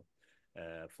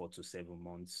 4 to 7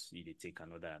 months you take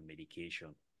another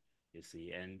medication. You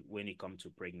see, and when it comes to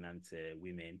pregnant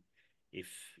women,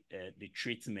 if the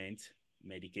treatment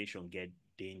medication get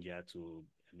danger to,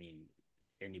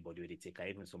 anybody who they take,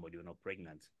 even somebody who's not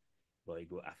pregnant, but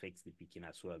it will affect the picking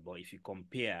as well. But if you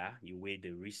compare, you weigh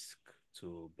the risk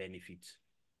to benefit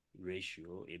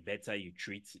ratio, it better you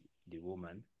treat the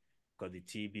woman, because the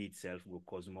TB itself will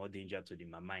cause more danger to the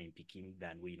mama in picking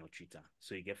than we not treat her.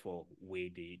 So you get for weigh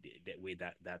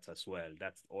that as well.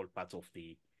 That's all part of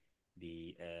the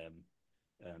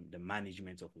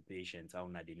management of the patient, how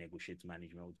they negotiate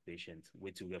management with the patient,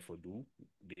 what to get for do,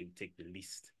 they take the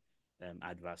least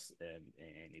adverse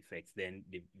effects. Then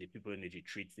the people who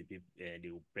treat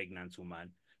the pregnant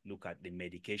woman, look at the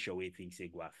medication where things they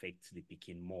go affect the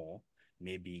picking more,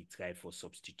 maybe try for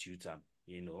substitute them,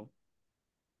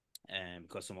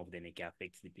 because some of them can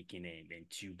affect the picking and then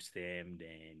tubes them,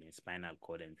 then spinal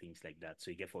cord and things like that.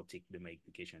 So you get for take the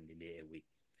medication in the airway.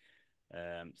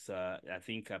 So I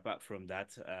think apart from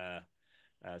that,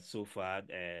 so far,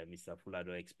 Mr.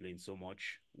 Fulado explained so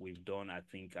much. We've done, I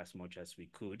think, as much as we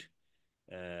could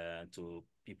to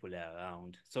people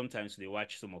around. Sometimes they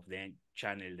watch some of their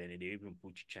channel, then they even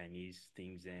put Chinese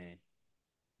things in,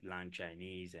 learn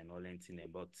Chinese and all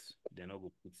that, but they're not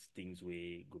going to put things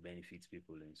where go benefit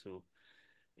people. And so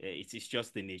it's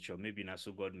just the nature. Maybe not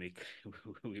so God make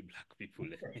we black people.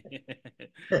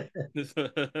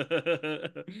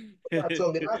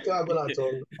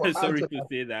 Sorry to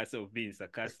say that, so being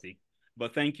sarcastic,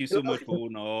 but thank you so much for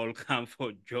all come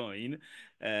for join.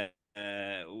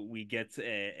 We get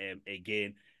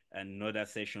again another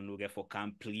session. We get for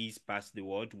camp. Please pass the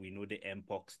word. We know the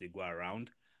mpox they go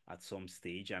around at some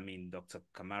stage. I mean, Dr.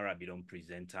 Kamara, we don't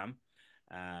present them.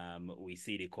 We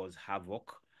see they cause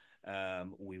havoc.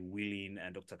 We willing,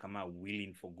 and Dr. Kamara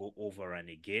willing for go over and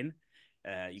again.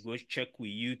 You go check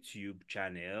with YouTube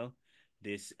channel.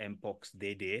 This mpox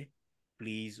day.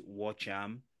 Please watch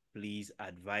them. Please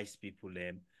advise people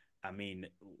them. I mean,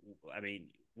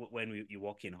 when you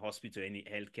work in hospital, any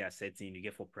healthcare setting, you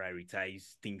get for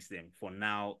prioritize things then. For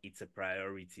now, it's a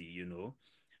priority, you know.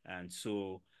 And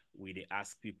so we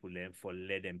ask people then for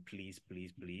let them please,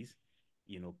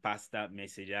 you know, pass that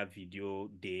message, that video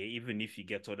there. Even if you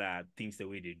get other things the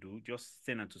way they do, just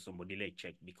send them to somebody like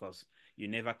check, because you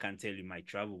never can tell you might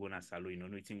travel go to salon, you know,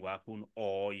 nothing will happen,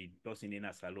 or you person in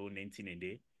a salon, anything in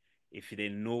there. If they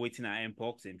know what's in our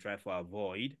mpox and try to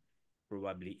avoid,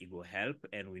 probably it will help.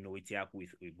 And we know it happen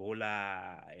with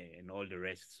Ebola and all the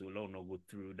rest. So long not go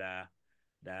through that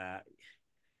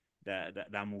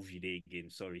movie there again.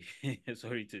 Sorry.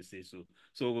 Sorry to say so.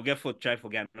 So we'll try to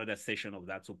get another session of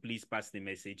that. So please pass the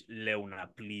message. Leona,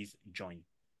 please join.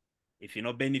 If you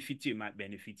not benefit, you might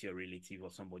benefit your relative or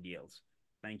somebody else.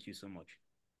 Thank you so much.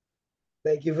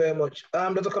 Thank you very much.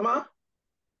 Dr. Kamara?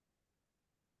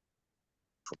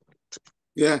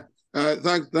 Yeah,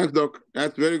 thanks, Doc.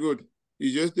 That's very good.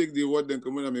 You just take the word and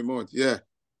come on my mouth. Yeah,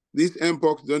 this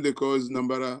mpox don't they cause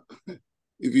number.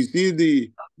 If you see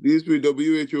this with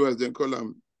WHO as they call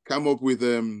them, come up with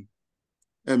a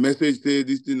message say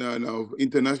this thing now of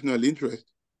international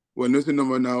interest. When nothing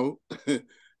number now,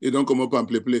 you don't come up and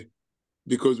play.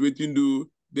 Because we can do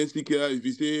basically if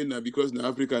you say now because in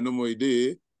Africa no more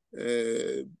day,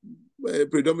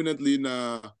 predominantly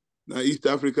na East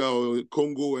Africa or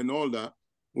Congo and all that.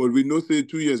 What we know say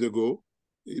 2 years ago,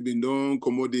 it been done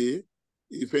commodity,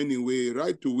 if anyway,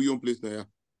 right to we own place now.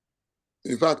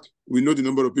 In fact, we know the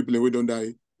number of people and we don't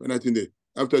die when I think they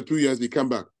after 2 years they come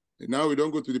back. And now we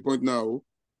don't go to the point now.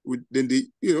 Then they,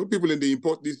 you know, people and they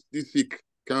import this sick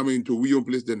coming into we own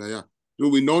place then yeah. So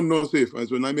we know not safe. And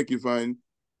so now make it fine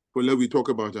for let we talk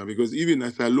about that. Because even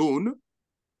as alone,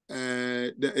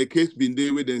 a case been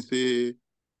there where they say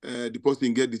the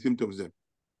person get the symptoms then.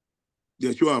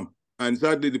 They show them. And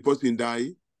sadly the person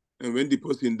die. And when the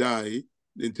person die,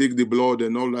 they take the blood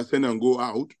and all that, send and go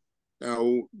out.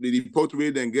 The report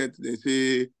where they get, they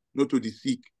say not to the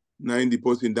sick, now the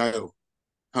person die of.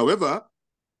 However,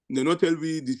 they not tell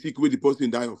me the sick where the person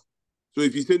die of. So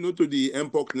if you say no to the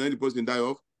mpox, now the person die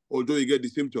of, although you get the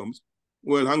symptoms,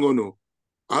 well, hang on, no.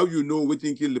 How you know what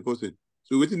thing kill the person?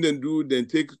 So what then do, then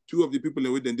take 2 of the people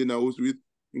and then dinner house with,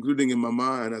 including a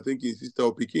mama and I think his sister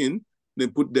or Pekin,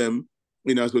 then put them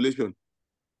in isolation.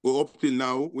 But up till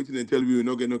now, what they tell you,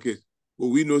 not get no case. But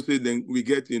we know say then we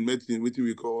get in medicine what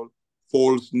we call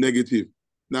false negative.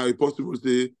 Now it's possible to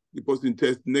say the person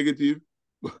test negative,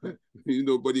 you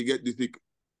know, but you get the sick.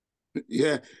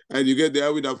 Yeah, and you get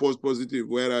there with a false positive,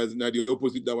 whereas now the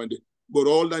opposite that one day. But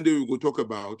all that day we will talk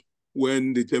about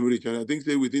when the temperature. And I think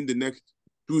say within the next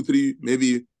 2, 3,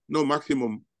 maybe no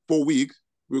maximum 4 weeks,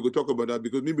 we will talk about that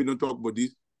because maybe not talk about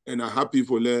this. And I'm happy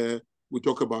for we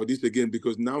talk about this again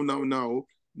because now,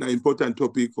 important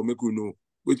topic for make we know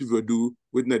what we will do,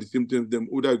 what are the symptoms, them,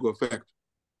 who that go affect.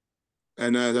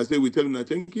 And as I say, we tell them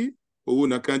thank you, but we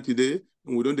can't today,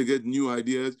 and we don't get new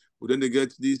ideas, we don't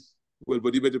get this, well,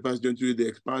 body better pass country, they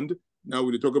expand. Now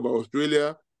we talk about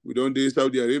Australia, we don't do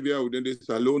Saudi Arabia, we don't do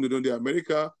Salon, we don't do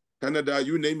America, Canada,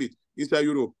 you name it, inside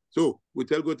Europe. So we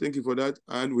tell God thank you for that,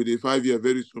 and with a 5 year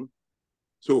very soon.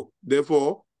 So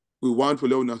therefore, we want to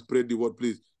let us spread the word,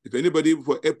 please. If anybody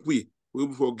for help we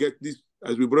forget this,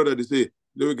 as we brother they say,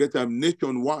 they will get them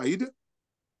nationwide.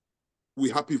 We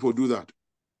happy for do that.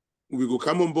 We go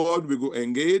come on board, we go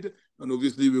engage, and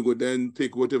obviously we go then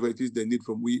take whatever it is they need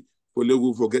from we for let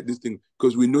we forget this thing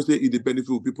because we know say it benefits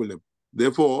people them.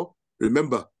 Therefore,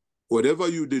 remember, whatever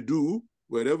you they do,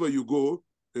 wherever you go,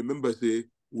 remember say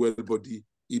well body,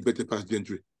 it better pass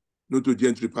gentry. Not to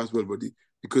gentry pass well body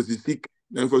because the sick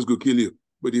then first go kill you.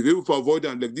 But if you for avoid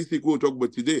and like this sick we'll talk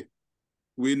about today,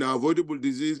 we an avoidable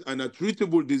disease and a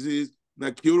treatable disease, and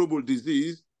a curable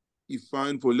disease, is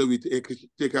fine for let we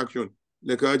take action.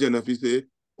 Like Ajanafi say,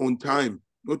 on time,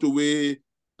 not the way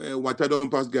water don't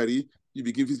pass Gary, you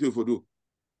begin physical for do.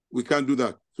 We can't do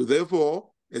that. So therefore,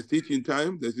 a stitch in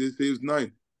time, that saves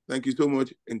 9. Thank you so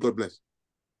much, and God bless.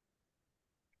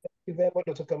 Thank you very much,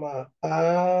 Dr.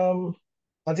 Kamara.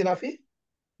 Auntie Nafi,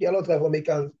 you're not going to make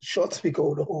a short speaker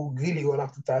who really won't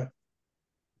have to time.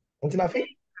 Auntie Nafi?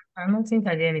 I don't think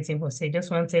I did anything for say.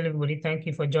 Just want to tell everybody thank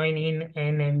you for joining,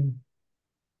 and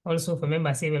also for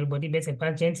members say everybody better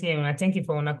pageant here. And I thank you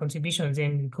for our contributions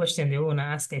and the question they want to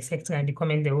ask, etc., and the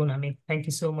comment they want to make. Thank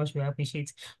you so much. We appreciate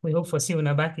it. We hope for seeing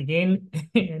you back again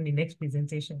in the next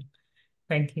presentation.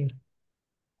 Thank you. Thank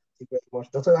you very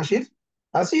much. Dr. Rashid,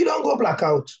 I see you don't go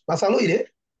blackout. Masalo, you there?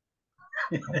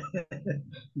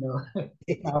 No,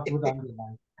 I'll put on the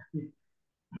line.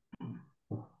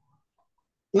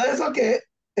 No, it's okay.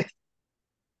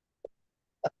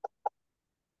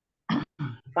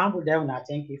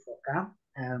 Thank you for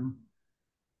coming.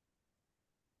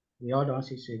 We all don't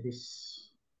see this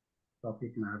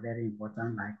topic now very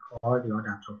important, like all the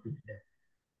other topics there.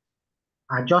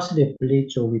 I just the play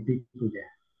to with people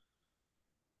there.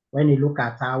 When you look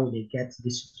at how they get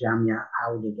this jam here,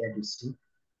 how they get this sick,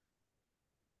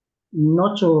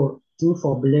 not to think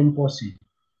for blame person,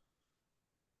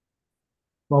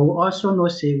 but we also know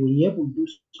say we able to do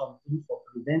something for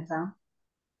prevent them,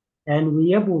 and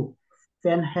we able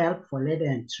find help for let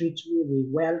them treat we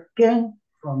well gain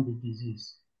from the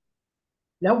disease.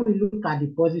 Let we look at the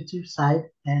positive side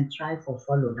and try for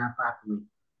follow that pathway.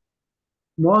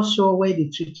 More so where the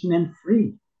treatment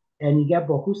free and you get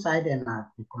Boku side and at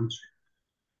the country.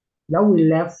 Now we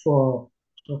left for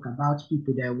talk about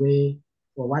people that way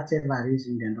for whatever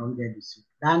reason they don't get the sick.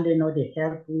 Then they know they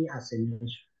help we as a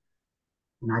nation.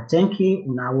 When I thank you,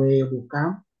 when I way who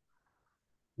come,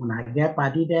 when I get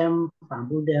party them,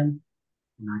 bamboo them,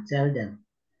 when I tell them.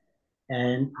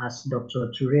 And as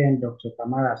Dr. Ture and Dr.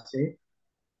 Kamara say,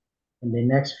 in the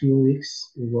next few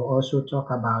weeks, we will also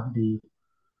talk about the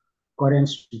current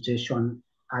situation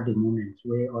at the moment.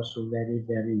 We're also very,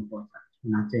 very important.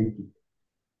 And I thank you.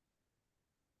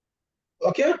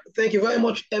 Okay, thank you very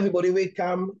much, everybody. We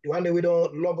come. The one day we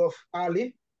don't log off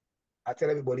early. I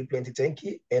tell everybody plenty thank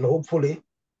you, and hopefully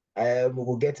we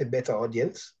will get a better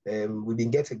audience. We've been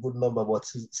getting a good number, but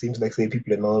it seems like say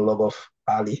people are not log off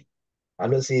early. I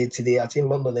know say today, I think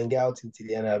London and get out in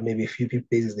today, and maybe a few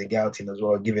places they get out in as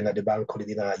well, given that the bank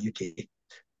holiday in UK.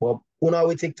 But now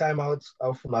we take time out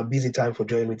of my busy time for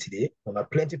joining me today. And I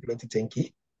plenty thank you.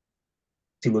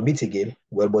 Till we meet again,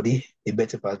 well, buddy, a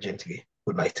better pass gently.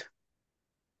 Good night.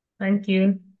 Thank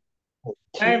you. Okay.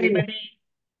 Bye, everybody.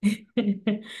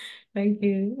 Thank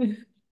you.